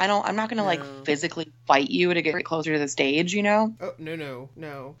style. I'm not going to like physically fight you to get closer to the stage, you know? Oh,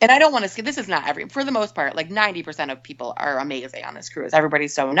 no. And I don't want to, this is not for the most part, like 90% of people are amazing on this cruise.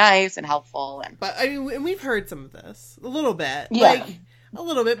 Everybody's so nice and helpful. But I mean, we've heard some of this a little bit. Yeah. Like, a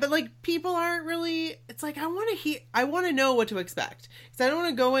little bit, but like people aren't really, it's like I want to know what to expect, because I don't want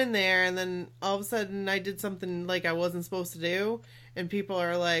to go in there and then all of a sudden I did something like I wasn't supposed to do and people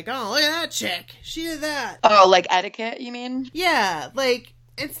are like, oh, look at that chick, she did that. Oh, like etiquette, you mean? Yeah, like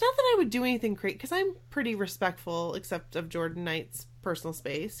it's not that I would do anything crazy, because I'm pretty respectful except of Jordan Knight's personal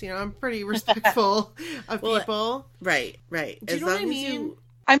space, you know. I'm pretty respectful of people. Right. Do you know what I mean?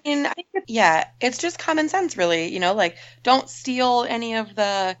 I mean, it's just common sense, really. You know, like, don't steal any of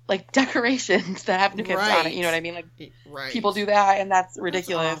the, like, decorations that have new kids on it. You know what I mean? Like, people do that, and that's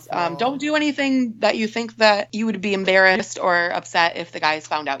ridiculous. Don't do anything that you think that you would be embarrassed or upset if the guys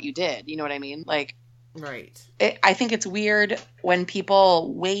found out you did. You know what I mean? Like, right. I think it's weird when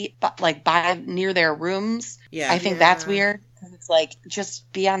people wait, like, by near their rooms. Yeah. I think that's weird. It's like,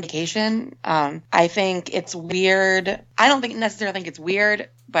 just be on vacation. I think it's weird. I don't necessarily think it's weird,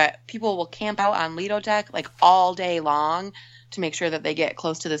 but people will camp out on Lido Deck like all day long to make sure that they get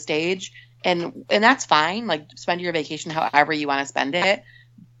close to the stage. And that's fine. Like, spend your vacation however you want to spend it.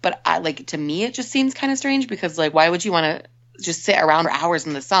 But to me, it just seems kind of strange, because like, why would you want to just sit around for hours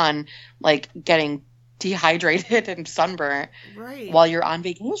in the sun, like getting dehydrated and sunburnt while you're on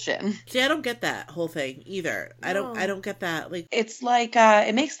vacation? See, I don't get that whole thing either. No. I don't get that. Like, it's like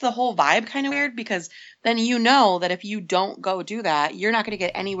it makes the whole vibe kind of weird, because then you know that if you don't go do that, you're not going to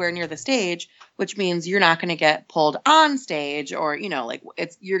get anywhere near the stage, which means you're not going to get pulled on stage, or, you know, like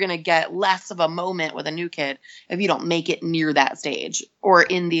you're going to get less of a moment with a new kid if you don't make it near that stage or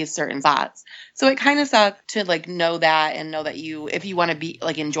in these certain spots. So it kind of sucks to like know that, and know that if you want to be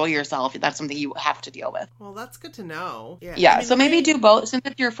like enjoy yourself, that's something you have to deal with. Well, that's good to know. Yeah. I mean, so maybe do both. Since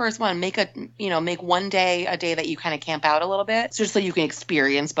it's your first one, make one day a day that you kind of camp out a little bit, just so you can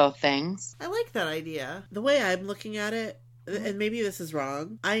experience both things. I like that idea. The way I'm looking at it, and maybe this is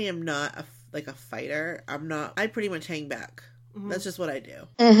wrong, I am not a fighter. I pretty much hang back. Mm-hmm. That's just what I do.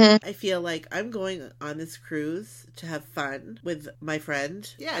 Mm-hmm. I feel like I'm going on this cruise to have fun with my friend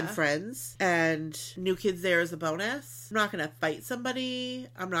and friends, and new kids there is a bonus. I'm not going to fight somebody.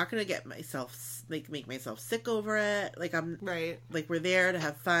 I'm not going to get myself, make myself sick over it. Like, I'm like, we're there to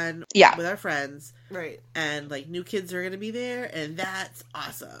have fun with our friends. Right. And like, new kids are going to be there, and that's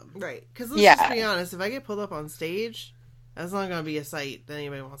awesome. Right. Because let's just be honest, if I get pulled up on stage, that's not going to be a sight that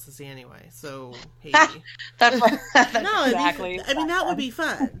anybody wants to see anyway. So, hey. that's no, exactly. I mean, that would be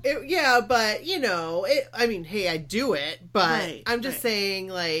fun. But, you know, hey, I do it, but I'm just saying,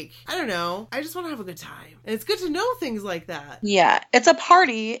 like, I don't know. I just want to have a good time. And it's good to know things like that. Yeah. It's a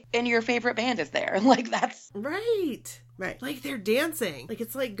party, and your favorite band is there. Like, that's... Right. Like, they're dancing. Like,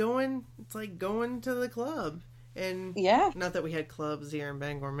 it's like going to the club. And not that we had clubs here in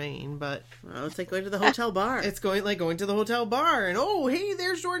Bangor, Maine, but it's like going to the hotel bar. It's going to the hotel bar, and oh, hey,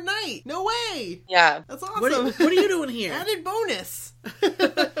 there's Jordan Knight. No way. Yeah, that's awesome. What are you doing here? Added bonus.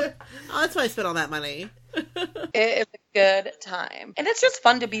 That's why I spent all that money. It's a good time, and it's just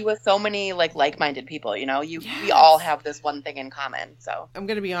fun to be with so many like-minded people. You know, we all have this one thing in common. So I'm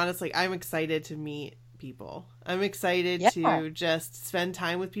gonna be honest, like, I'm excited to meet people. I'm excited to just spend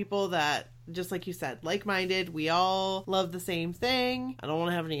time with people that, just like you said, like-minded. We all love the same thing. I don't want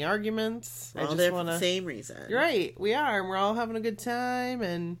to have any arguments. We're all there for the same reason. You're right. We are. And we're all having a good time,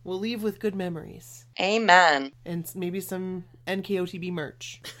 and we'll leave with good memories. Amen. And maybe some NKOTB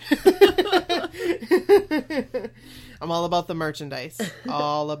merch. I'm all about the merchandise.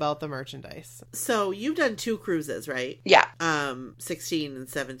 All about the merchandise. So you've done 2 cruises, right? Yeah. 16 and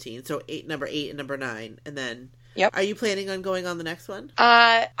 17. So number 8 and number 9. And then Yep. Are you planning on going on the next one?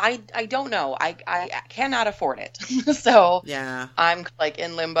 I don't know. I cannot afford it. So yeah, I'm like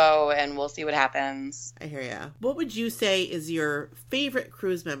in limbo and we'll see what happens. I hear ya. What would you say is your favorite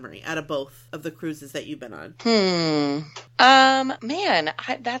cruise memory out of both of the cruises that you've been on? Man,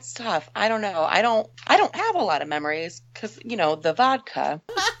 that's tough. I don't know. I don't have a lot of memories because, you know, the vodka.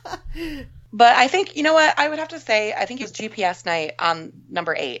 But I think, you know what, I would have to say, I think it was GPS night on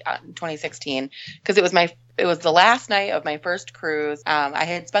number 8 in 2016 because it was the last night of my first cruise. I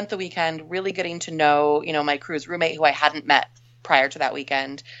had spent the weekend really getting to know, you know, my cruise roommate who I hadn't met prior to that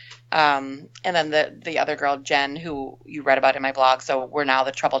weekend. And then the other girl, Jen, who you read about in my blog. So we're now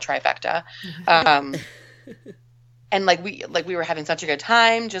the Trouble Trifecta. And we were having such a good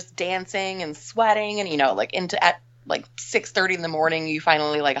time, just dancing and sweating and, you know, like at 6:30 in the morning, you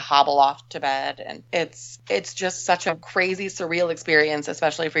finally like hobble off to bed. And it's just such a crazy, surreal experience,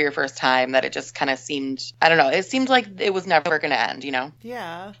 especially for your first time, that it just kind of seemed, I don't know, it seemed like it was never going to end, you know?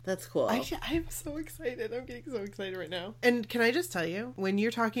 Yeah. That's cool. I'm so excited. I'm getting so excited right now. And can I just tell you, when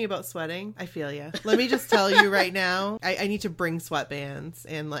you're talking about sweating, I feel you. Let me just tell you right now, I need to bring sweatbands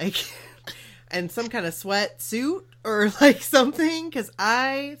and like... and some kind of sweat suit or like something, because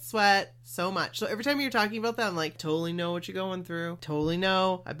I sweat so much. So every time you're talking about that, I'm like, totally know what you're going through. Totally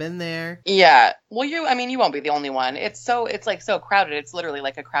know. I've been there. Yeah. Well, you won't be the only one. It's like so crowded. It's literally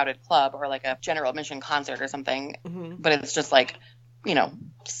like a crowded club or like a general admission concert or something. Mm-hmm. But it's just like, you know,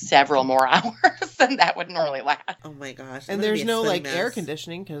 several more hours than that would normally last. Oh my gosh. And there's no like air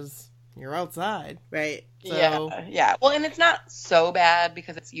conditioning because you're outside. Right. So... Yeah. Well, and it's not so bad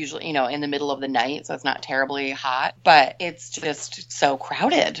because it's usually, you know, in the middle of the night, so it's not terribly hot, but it's just so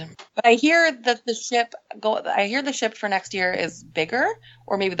crowded. But I hear that the ship for next year is bigger,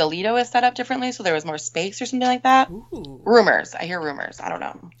 or maybe the Lido is set up differently, so there was more space or something like that. Ooh. Rumors. I hear rumors. I don't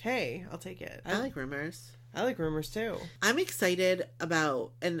know. Hey, I'll take it. I like rumors. I like rumors too. I'm excited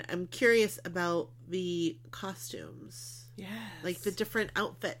about, and I'm curious about the costumes. Yes. Like the different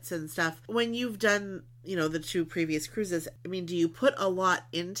outfits and stuff. When you've done, you know, the 2 previous cruises, I mean, do you put a lot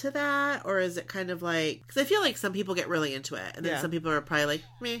into that? Or is it kind of like, because I feel like some people get really into it. And then some people are probably like,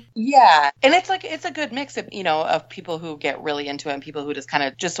 meh. Yeah. And it's like, it's a good mix of, you know, of people who get really into it and people who just kind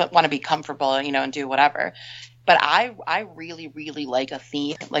of just want to be comfortable, you know, and do whatever. But I really, really like a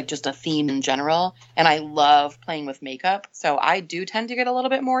theme, like just a theme in general. And I love playing with makeup. So I do tend to get a little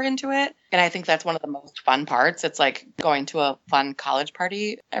bit more into it. And I think that's one of the most fun parts. It's like going to a fun college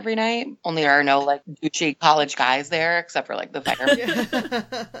party every night. Only there are no like douchey college guys there, except for like the fair.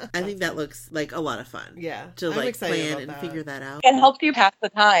 I think that looks like a lot of fun. Yeah. To like plan and figure that out. It helps you pass the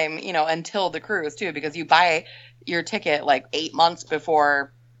time, you know, until the cruise too, because you buy your ticket like 8 months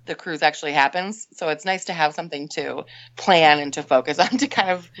before the cruise actually happens. So it's nice to have something to plan and to focus on to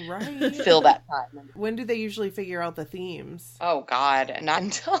kind of fill that time. When do they usually figure out the themes? Oh God, not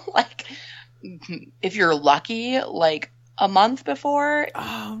until like, if you're lucky, like a month before.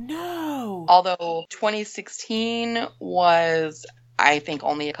 Oh no. Although 2016 was, I think,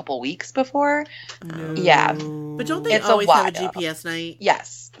 only a couple weeks before. No. Yeah. But don't they always have a GPS night?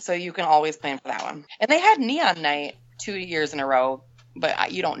 Yes. So you can always plan for that one. And they had Neon Night 2 years in a row,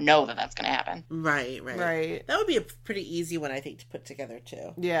 but you don't know that that's going to happen. Right. That would be a pretty easy one, I think, to put together,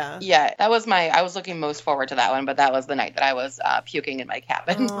 too. Yeah. Yeah, that was I was looking most forward to that one, but that was the night that I was puking in my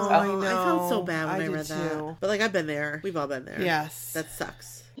cabin. Oh, so. I know. I felt so bad when I read too. that. But, like, I've been there. We've all been there. Yes. That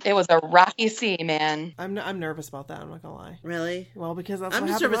sucks. It was a rocky sea, man. I'm nervous about that, I'm not going to lie. Really? Well, because that's I'm what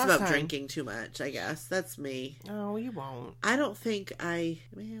just happened nervous last about time. drinking too much, I guess. That's me. Oh, you won't. I don't think I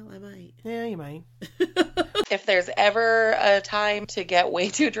might. Yeah, you might. If there's ever a time to get way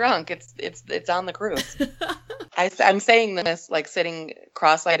too drunk, it's on the cruise. I'm saying this like sitting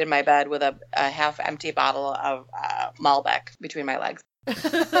cross-legged in my bed with a half-empty bottle of Malbec between my legs.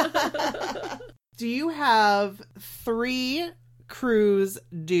 Do you have 3 cruise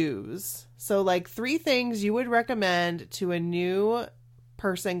do's? So like 3 things you would recommend to a new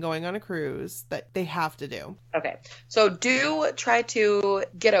person going on a cruise that they have to do. Okay. So do try to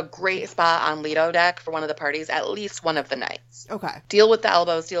get a great spot on Lido deck for one of the parties at least one of the nights. Okay. Deal with the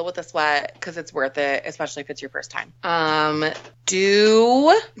elbows, deal with the sweat, because it's worth it, especially if it's your first time. I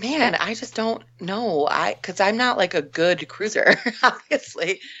just don't know. Because I'm not like a good cruiser,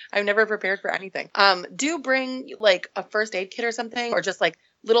 obviously. I've never prepared for anything. Do bring like a first aid kit or something, or just like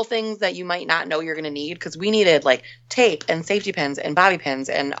little things that you might not know you're going to need, because we needed like tape and safety pins and bobby pins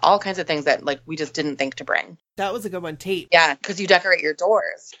and all kinds of things that like we just didn't think to bring. That was a good one. Tape. Yeah, because you decorate your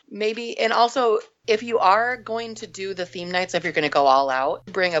doors. Maybe, and also if you are going to do the theme nights, if you're going to go all out,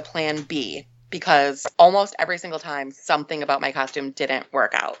 bring a plan B. because almost every single time something about my costume didn't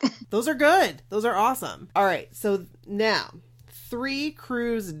work out. Those are good. Those are awesome. All right. So now 3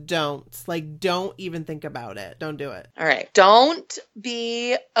 cruise don'ts. Like, don't even think about it. Don't do it. All right. Don't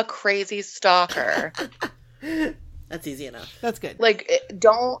be a stalker. That's easy enough. That's good. Like,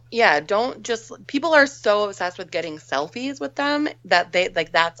 don't just, people are so obsessed with getting selfies with them that they,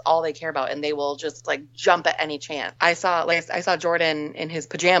 like, that's all they care about. And they will just, like, jump at any chance. I saw Jordan in his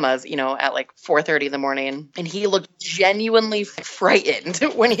pajamas, you know, at like 4:30 in the morning. And he looked genuinely frightened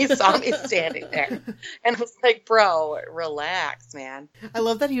when he saw me standing there. And I was like, bro, relax, man. I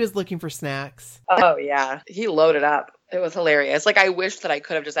love that he was looking for snacks. Oh, yeah. He loaded up. It was hilarious. Like, I wish that I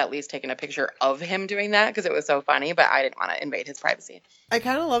could have just at least taken a picture of him doing that because it was so funny, but I didn't want to invade his privacy. I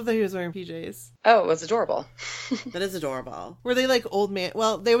kind of love that he was wearing PJs. Oh, it was adorable. That is adorable. Were they like old man?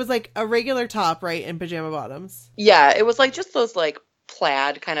 Well, there was like a regular top, right, and pajama bottoms. Yeah, it was like just those like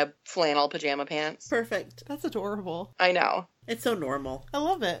plaid kind of flannel pajama pants. Perfect. That's adorable. I know. It's so normal. I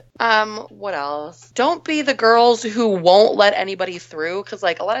love it. What else? Don't be the girls who won't let anybody through. Because,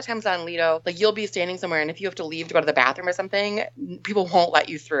 like, a lot of times on Lido, like, you'll be standing somewhere, and if you have to leave to go to the bathroom or something, people won't let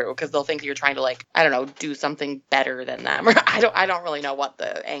you through because they'll think you're trying to, like, I don't know, do something better than them. I don't really know what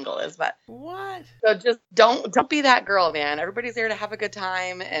the angle is, but what? So just don't be that girl, man. Everybody's there to have a good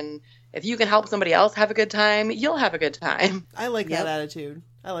time, and if you can help somebody else have a good time, you'll have a good time. I like that attitude.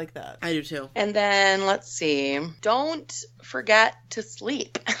 I like that. I do too. And then let's see. Don't forget to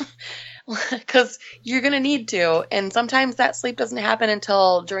sleep. Because you're going to need to. And sometimes that sleep doesn't happen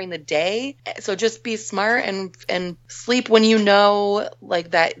until during the day. So just be smart and sleep when you know,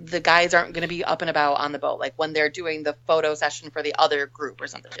 like, that the guys aren't going to be up and about on the boat. Like when they're doing the photo session for the other group or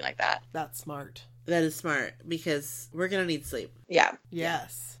something like that. That's smart. That is smart because we're going to need sleep. Yeah.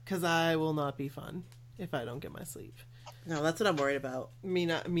 Yes. Because I will not be fun if I don't get my sleep. No, that's what I'm worried about. Me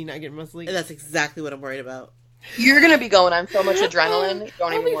not getting my sleep. And that's exactly what I'm worried about. You're going to be going on so much adrenaline.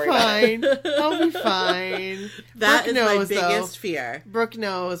 Don't even worry about it. I'll be fine. That is my biggest fear. Brooke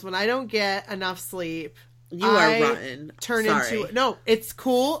knows when I don't get enough sleep, you are rotten. No, it's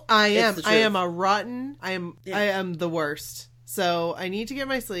cool. I am a rotten. I am the worst. So I need to get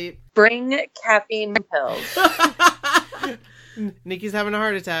my sleep. Bring caffeine pills. Nikki's having a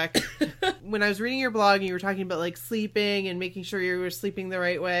heart attack. When I was reading your blog and you were talking about like sleeping and making sure you were sleeping the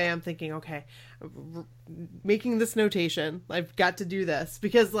right way, I'm thinking, okay, making this notation. I've got to do this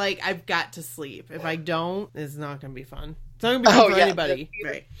because like I've got to sleep. If I don't, it's not going to be fun. It's not going to be fun for anybody.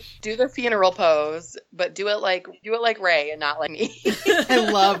 Right. Do the funeral pose, but do it like Ray and not like me.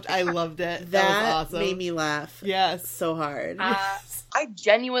 I loved it. That was awesome. Made me laugh. Yes. So hard. I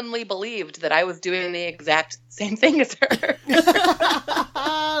genuinely believed that I was doing the exact same thing as her.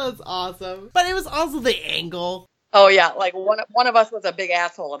 That's awesome. But it was also the angle. Oh, yeah. Like, one of us was a big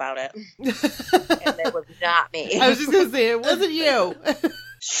asshole about it. And it was not me. I was just going to say, it wasn't you.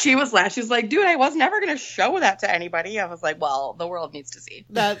 She was like, dude, I was never going to show that to anybody. I was like, well, the world needs to see.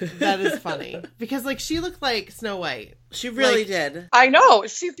 That is funny. Because, like, she looked like Snow White. She really did. I know.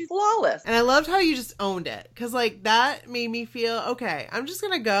 She's flawless. And I loved how you just owned it. Because, like, that made me feel, okay, I'm just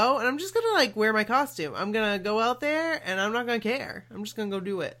going to go and I'm just going to, like, wear my costume. I'm going to go out there and I'm not going to care. I'm just going to go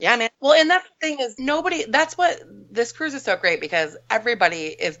do it. Yeah, man. Well, and that thing is that's what this cruise is so great because everybody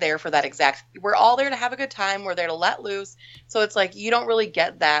is there for that exact, we're all there to have a good time. We're there to let loose. So it's like, you don't really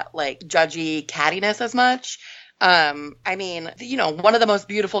get that, like, judgy cattiness as much. I mean, you know, one of the most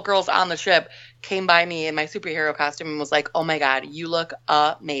beautiful girls on the ship came by me in my superhero costume and was like, oh my God, you look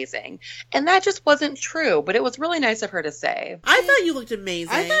amazing. And that just wasn't true, but it was really nice of her to say. I thought you looked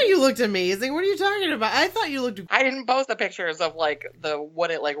amazing. I thought you looked amazing. What are you talking about? I thought you looked... I didn't post the pictures of like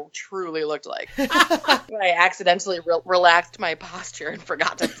what it like truly looked like. I accidentally relaxed my posture and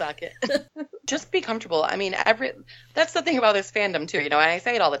forgot to suck it. Just be comfortable. I mean, that's the thing about this fandom too, you know, and I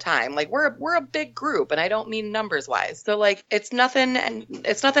say it all the time. Like we're a big group and I don't mean numbers wise. So like it's nothing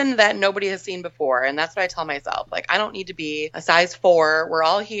that nobody has seen before. And that's what I tell myself. Like I don't need to be a size 4. We're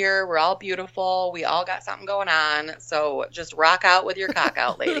all here. We're all beautiful. We all got something going on. So just rock out with your cock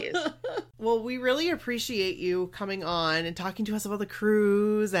out, ladies. Well, we really appreciate you coming on and talking to us about the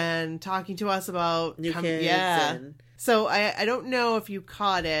cruise and talking to us about new kids. Yeah. So I don't know if you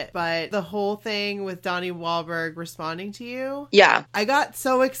caught it, but the whole thing with Donnie Wahlberg responding to you. Yeah. I got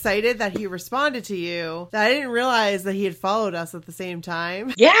so excited that he responded to you that I didn't realize that he had followed us at the same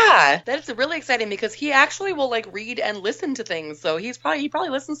time. Yeah. That's really exciting because he actually will like read and listen to things. So he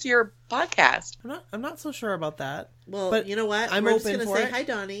probably listens to your podcast. I'm not so sure about that. Well, but you know what? I'm We're open just for say it. Hi,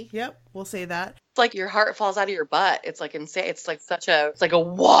 Donnie. Yep. We'll say that. like your heart falls out of your butt. It's like insane. It's like a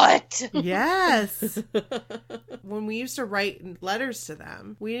what? Yes. When we used to write letters to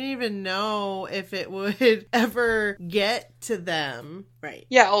them, we didn't even know if it would ever get to them. Right.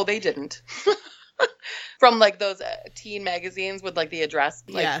 Yeah. Oh, they didn't. From like those teen magazines with like the address,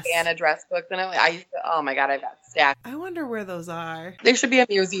 like fan address books, and oh my god, I've got stacked. I wonder where those are. There should be a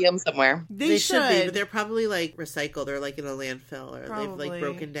museum somewhere. They should be, but they're probably like recycled or like in a landfill, or probably. they've like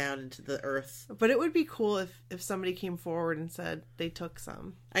broken down into the earth. But it would be cool if somebody came forward and said they took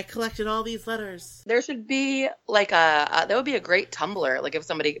some. I collected all these letters. There should be like that would be a great Tumblr. Like if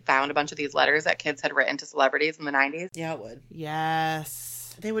somebody found a bunch of these letters that kids had written to celebrities in the 90s. Yeah, it would. Yes.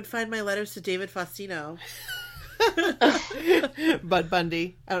 They would find my letters to David Faustino. Bud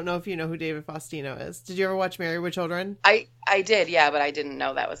Bundy. I don't know if you know who David Faustino is. Did you ever watch Married with Children? I did, yeah, but I didn't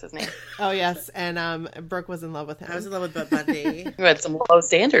know that was his name. Oh, yes. And Brooke was in love with him. I was in love with Bud Bundy. You had some low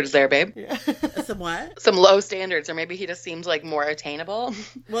standards there, babe. Yeah. Some what? Some low standards, or maybe he just seemed like more attainable.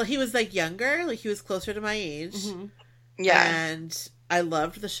 Well, he was like younger, like he was closer to my age. Mm-hmm. Yeah. And I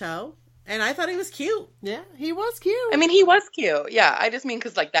loved the show. And I thought he was cute. Yeah, he was cute. I mean, he was cute. Yeah, I just mean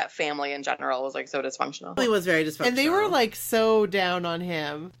because like that family in general was like so dysfunctional. He was very dysfunctional. And they were like so down on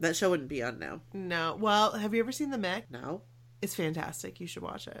him. That show wouldn't be on now. No. Well, have you ever seen The Mick? No. It's fantastic. You should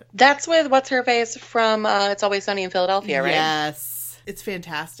watch it. That's with what's her face from It's Always Sunny in Philadelphia, right? Yes. It's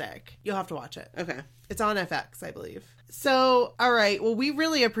fantastic. You'll have to watch it. Okay. It's on FX, I believe. So, all right. Well, we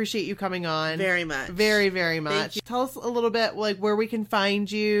really appreciate you coming on. Very much. Very, very much. Tell us a little bit, like, where we can find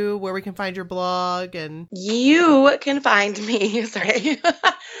you, where we can find your blog, and... You can find me... Sorry.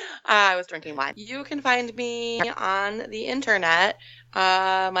 I was drinking wine. You can find me on the internet.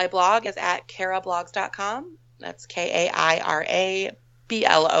 My blog is at karablogs.com. That's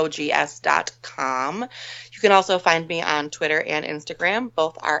KAIRABLOGS.com. You can also find me on Twitter and Instagram.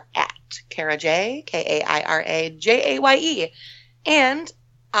 Both are at Kara J, KAIRAJAYE. And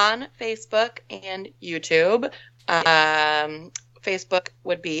on Facebook and YouTube. Facebook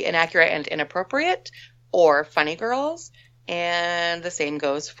would be Inaccurate and Inappropriate or Funny Girls. And the same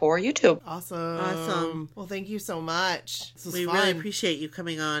goes for YouTube. Awesome. Well, thank you so much. We really appreciate you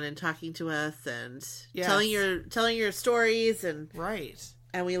coming on and talking to us and telling your stories and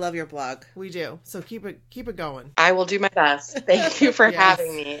And we love your blog. We do. So keep it going. I will do my best. Thank you for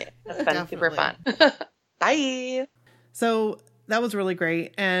having me. It's been super fun. Bye. So that was really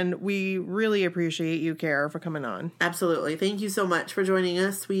great. And we really appreciate you, Kara, for coming on. Absolutely. Thank you so much for joining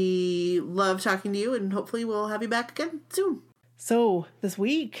us. We love talking to you, and hopefully we'll have you back again soon. So this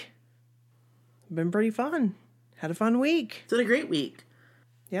week, been pretty fun. Had a fun week. It's been a great week.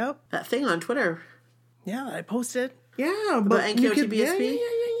 Yep. That thing on Twitter. Yeah, I posted. Yeah, but NKOTBSP.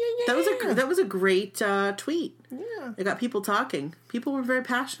 That was a great tweet. Yeah. It got people talking. People were very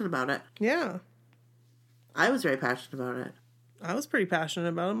passionate about it. Yeah. I was very passionate about it. I was pretty passionate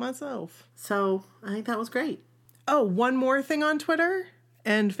about it myself. So I think that was great. Oh, one more thing on Twitter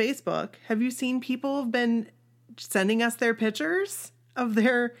and Facebook. Have you seen people have been sending us their pictures of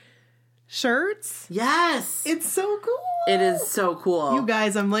their shirts? Yes. It's so cool. It is so cool. You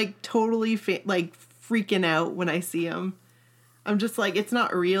guys, I'm like totally freaking out when I see them. I'm just like, it's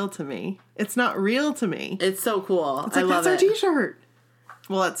not real to me. It's not real to me. It's so cool. It's like, I love that's our t-shirt.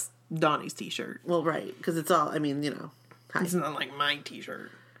 Well, that's Donnie's t-shirt. Well, right. Because it's all, I mean, you know. Hi. It's not like my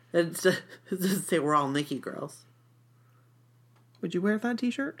t-shirt. It doesn't say we're all Nikki girls. Would you wear that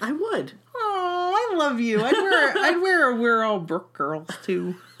t-shirt? I would. Oh, I love you. I'd wear a We're All Brooke Girls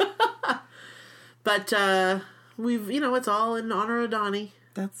too. But it's all in honor of Donnie.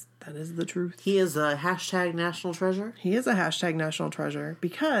 That is the truth. He is a hashtag national treasure. He is a hashtag national treasure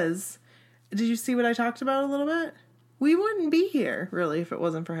because, did you see what I talked about a little bit? We wouldn't be here, really, if it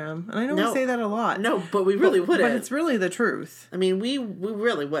wasn't for him. And I know we say that a lot. No, but we really wouldn't. But it's really the truth. I mean, we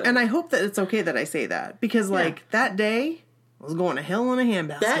really wouldn't. And I hope that it's okay that I say that. Because, that day was going to hell in a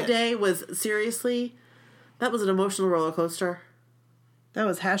handbasket. That day was, seriously, that was an emotional roller coaster. That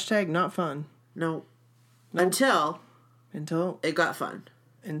was hashtag not fun. No. Nope. Until it got fun.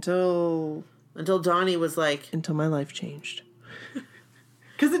 Until Donnie was like... Until my life changed.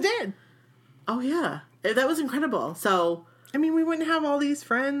 Because it did. Oh, yeah. That was incredible. So... I mean, we wouldn't have all these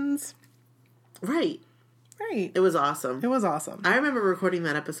friends. Right. Right. It was awesome. It was awesome. I remember recording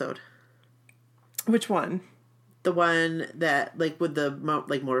that episode. Which one? The one that, with the,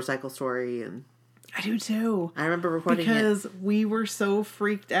 motorcycle story and... I do, too. I remember recording because we were so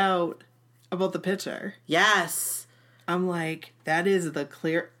freaked out about the picture. Yes. I'm like, that is the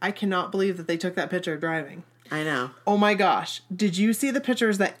clear... I cannot believe that they took that picture driving. I know. Oh my gosh. Did you see the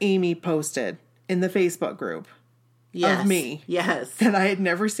pictures that Amy posted in the Facebook group? of me. Yes. That I had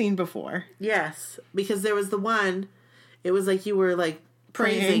never seen before. Yes. Because there was the one, it was like you were like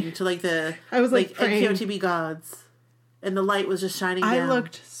praising to like the I was like NKOTB gods. And the light was just shining down. I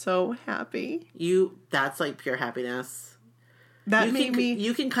looked so happy. That's like pure happiness. That made me...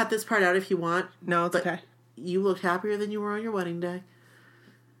 You can cut this part out if you want. No, it's okay. You looked happier than you were on your wedding day.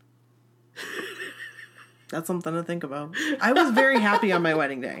 That's something to think about. I was very happy on my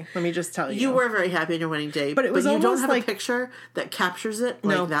wedding day. Let me just tell you. You were very happy on your wedding day. But it was you almost don't have like... a picture that captures it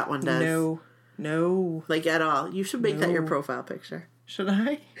like that one does. No. Like at all. You should make that your profile picture. Should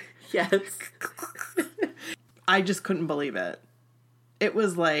I? Yes. I just couldn't believe it. It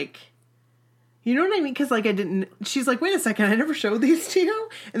was like... You know what I mean? Because, like, I didn't... She's like, wait a second, I never showed these to you?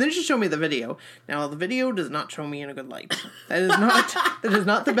 And then she showed me the video. Now, the video does not show me in a good light. That is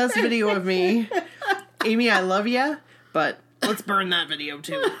not the best video of me. Amy, I love you, but let's burn that video,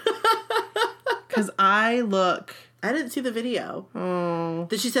 too. Because I didn't see the video. Oh.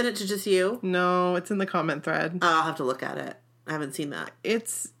 Did she send it to just you? No, it's in the comment thread. I'll have to look at it. I haven't seen that.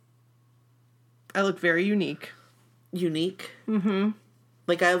 I look very unique. Unique? Mm-hmm.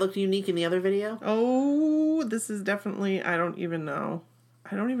 Like I looked unique in the other video? Oh, this is definitely... I don't even know.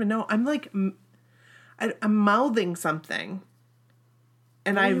 I'm like... I'm mouthing something.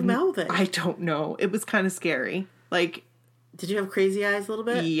 And what are you mouthing? I don't know. It was kind of scary. Like... Did you have crazy eyes a little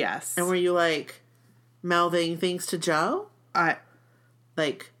bit? Yes. And were you like mouthing things to Joe?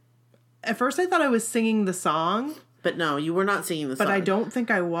 Like... At first I thought I was singing the song... But no, you were not singing the song. But I don't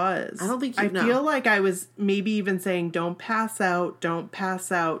think I was. I don't think I feel like I was maybe even saying, don't pass out, don't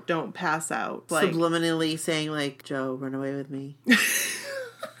pass out, don't pass out. Like, subliminally saying, like, Joe, run away with me.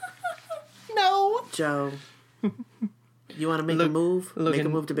 No. Joe, you want to make a move? Make a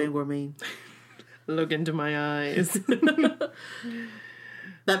move to Bangor, Maine. Look into my eyes.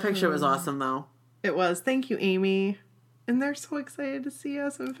 That picture was awesome, though. It was. Thank you, Amy. And they're so excited to see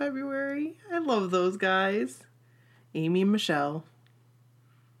us in February. I love those guys. Amy and Michelle.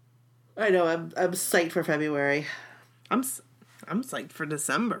 I know. I'm psyched for February. I'm psyched for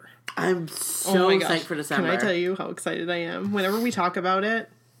December. I'm so psyched for December. Can I tell you how excited I am? Whenever we talk about it,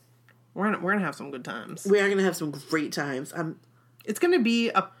 we're gonna have some good times. We are gonna have some great times. It's gonna be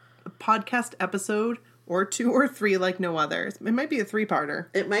a podcast episode or 2 or 3 like no others. It might be a 3-parter.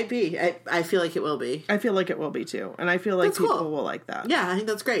 It might be. I feel like it will be. I feel like it will be too, and I feel like people will like that. Yeah, I think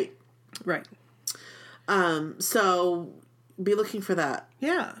that's great. Right. So be looking for that.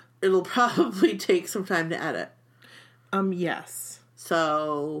 Yeah. It'll probably take some time to edit. Yes.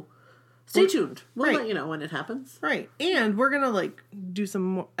 So stay tuned. We'll let you know when it happens. Right. And we're going to do some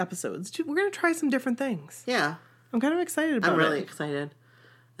more episodes. We're going to try some different things. Yeah. I'm kind of excited about it. I'm really excited.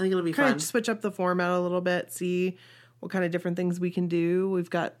 I think it'll be fun. Kind of switch up the format a little bit, see what kind of different things we can do. We've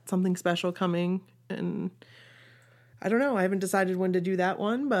got something special coming, and I don't know. I haven't decided when to do that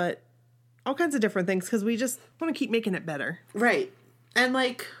one, but all kinds of different things because we just want to keep making it better. Right. And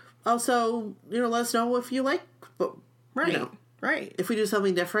also, let us know if you like, right. Right. If we do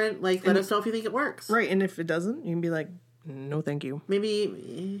something different, let us know if you think it works. Right. And if it doesn't, you can be like, no, thank you.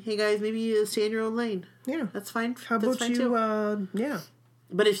 Maybe, hey guys, maybe you stay in your own lane. Yeah. That's fine. How about fine you, too. Yeah.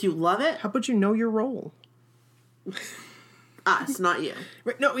 But if you love it. How about you know your role? Us, not you.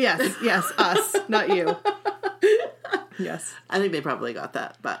 Right, no, yes, us, not you. Yes. I think they probably got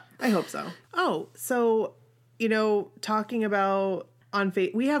that, but. I hope so. Oh, so, talking about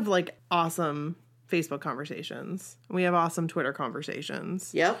we have awesome Facebook conversations. We have awesome Twitter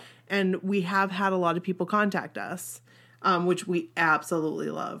conversations. Yep. And we have had a lot of people contact us, which we absolutely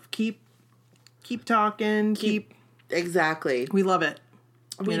love. Keep talking. Exactly. We love it.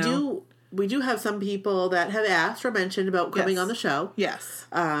 We do have some people that have asked or mentioned about coming on the show. Yes.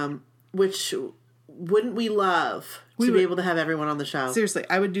 Which wouldn't we love to be able to have everyone on the show? Seriously,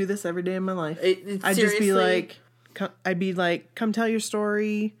 I would do this every day of my life. I'd just be like, come tell your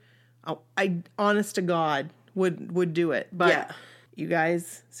story. I honest to God would do it. But you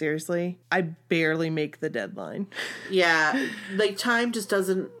guys, seriously, I barely make the deadline. Yeah, time just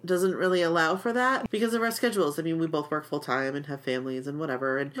doesn't really allow for that because of our schedules. I mean, we both work full time and have families and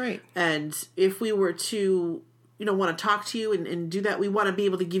whatever. And right. And if we were to want to talk to you and do that, we want to be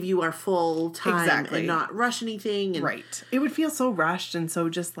able to give you our full time and not rush anything. And, right. It would feel so rushed and so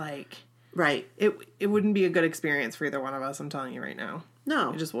just right. It wouldn't be a good experience for either one of us. I'm telling you right now.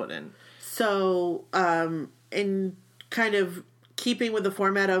 No, it just wouldn't. So, in kind of keeping with the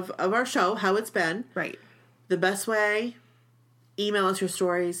format of our show, how it's been. Right. The best way, email us your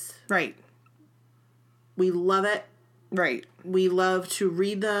stories. Right. We love it. Right. We love to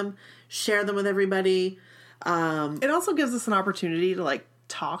read them, share them with everybody. It also gives us an opportunity to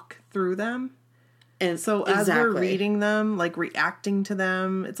talk through them. And so as we're reading them, like reacting to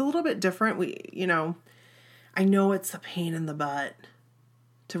them, it's a little bit different. I know it's a pain in the butt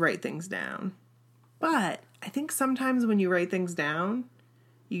to write things down, but I think sometimes when you write things down,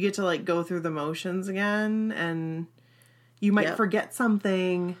 you get to like go through the motions again, and you might forget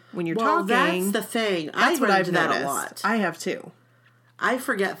something when you're talking. That's the thing. I've noticed that a lot. I have too. I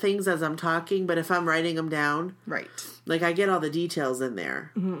forget things as I'm talking, but if I'm writing them down, right, like I get all the details in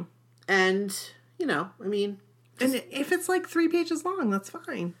there, and I mean, and if it's like 3 pages long, that's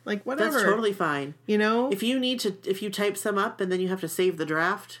fine. Like whatever, that's totally fine. If you type some up and then you have to save the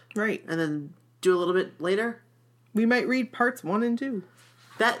draft, right, and then do a little bit later, we might read parts 1 and 2.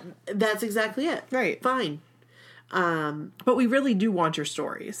 That's exactly it. Right, fine. But we really do want your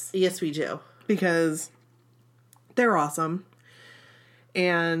stories. Yes, we do, because they're awesome.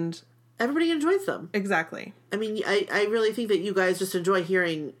 And everybody enjoys them. Exactly. I mean, I really think that you guys just enjoy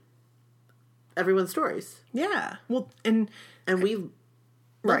hearing everyone's stories. Yeah. Well, and we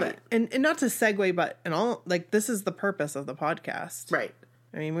love it. And not to segue, but this is the purpose of the podcast. Right.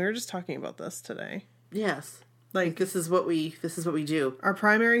 I mean, we were just talking about this today. Yes. Like this is what we do. Our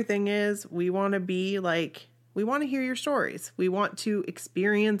primary thing is we want to hear your stories. We want to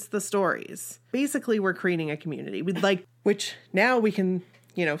experience the stories. Basically, we're creating a community. Which now we can,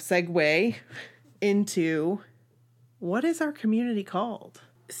 segue into what is our community called?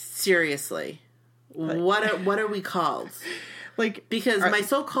 Seriously. What are we called? Because my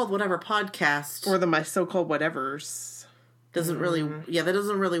so-called whatever podcast or my so-called whatevers doesn't really that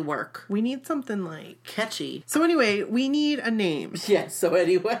doesn't really work. We need something catchy. So anyway, we need a name. Yes, so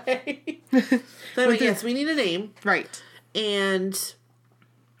anyway. Yes, we need a name. Right. And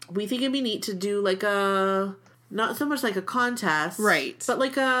we think it'd be neat to do not so much like a contest. Right. But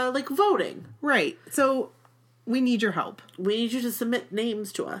like voting. Right. So we need your help. We need you to submit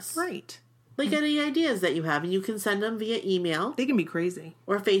names to us. Right. Any ideas that you have, and you can send them via email. They can be crazy.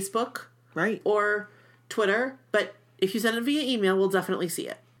 Or Facebook. Right. Or Twitter. But if you send it via email, we'll definitely see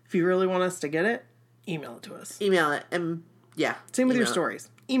it. If you really want us to get it, email it to us. Email it. And yeah. Same with your stories.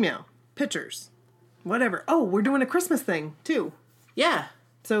 Email. Pictures. Whatever. Oh, we're doing a Christmas thing, too. Yeah.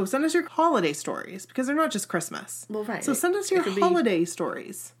 So send us your holiday stories, because they're not just Christmas. Well, right. So send us your holiday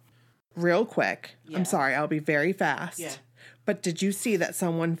stories. Real quick. Yeah. I'm sorry, I'll be very fast. Yeah. But did you see that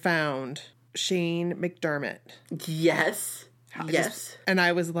someone found Shane McDermott? Yes. Yes. And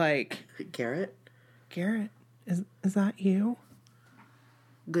I was like... Garrett, is that you?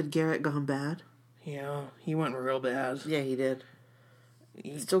 Good Garrett gone bad? Yeah, he went real bad. Yeah, he did.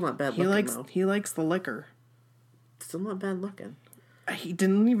 Still not bad looking, though. He likes the liquor. Still not bad looking. He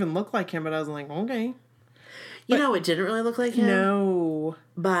didn't even look like him, but I was like, okay. It didn't really look like him. No.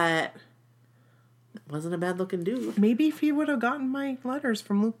 But it wasn't a bad looking dude. Maybe if he would have gotten my letters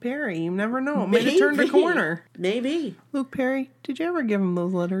from Luke Perry, you never know. It might have turned a corner. Maybe. Luke Perry, did you ever give him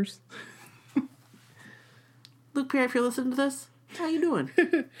those letters? Luke Perry, if you're listening to this, how you doing?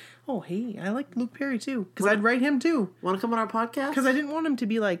 Oh, hey, I like Luke Perry too, because I'd write him too. Want to come on our podcast? Because I didn't want him to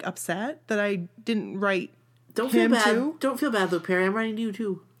be upset that I didn't write Don't feel bad. Too. Don't feel bad, Luke Perry. I'm writing to you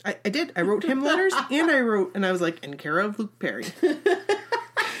too. I did. I wrote him letters, and I was like, in care of Luke Perry.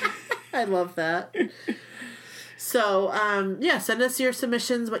 I love that. So, send us your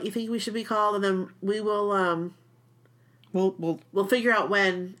submissions, what you think we should be called, and then we will, we'll figure out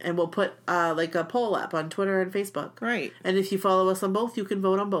when, and we'll put, a poll up on Twitter and Facebook. Right. And if you follow us on both, you can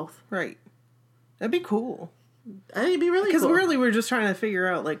vote on both. Right. That'd be cool. I think it'd be really cool. Because really we're just trying to figure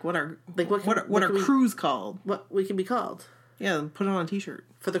out, what our crew's called. What we can be called. Yeah, put it on a t-shirt.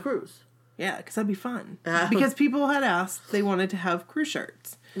 For the cruise. Yeah, because that'd be fun. Because people had asked, they wanted to have cruise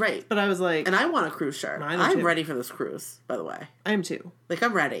shirts. Right. But I was like... And I want a cruise shirt. I'm ready for this cruise, by the way. I am too.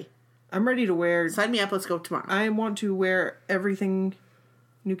 I'm ready. I'm ready to wear... Sign me up, let's go tomorrow. I want to wear everything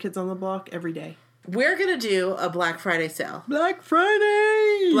New Kids on the Block every day. We're going to do a Black Friday sale. Black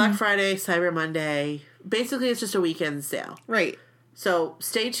Friday! Black Friday, Cyber Monday. Basically, it's just a weekend sale. Right. So,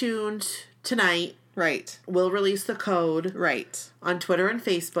 stay tuned tonight. Right. We'll release the code. Right. On Twitter and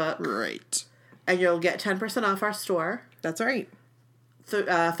Facebook. Right. And you'll get 10% off our store. That's right.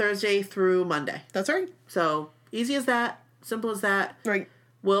 Thursday through Monday. That's right. So, easy as that. Simple as that. Right.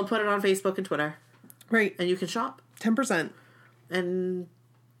 We'll put it on Facebook and Twitter. Right. And you can shop. 10%. And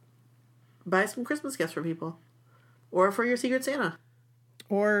buy some Christmas gifts for people. Or for your Secret Santa.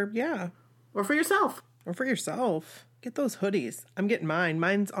 Or, yeah. Or for yourself. Get those hoodies. I'm getting mine.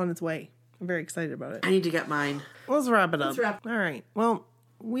 Mine's on its way. I'm very excited about it. I need to get mine. Let's wrap it up. All right. Well,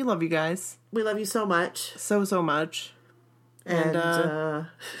 we love you guys. We love you so much. So much. And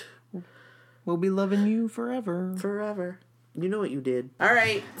we'll be loving you forever. Forever. You know what you did. All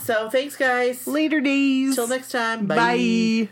right. So thanks, guys. Later days. Till next time. Bye.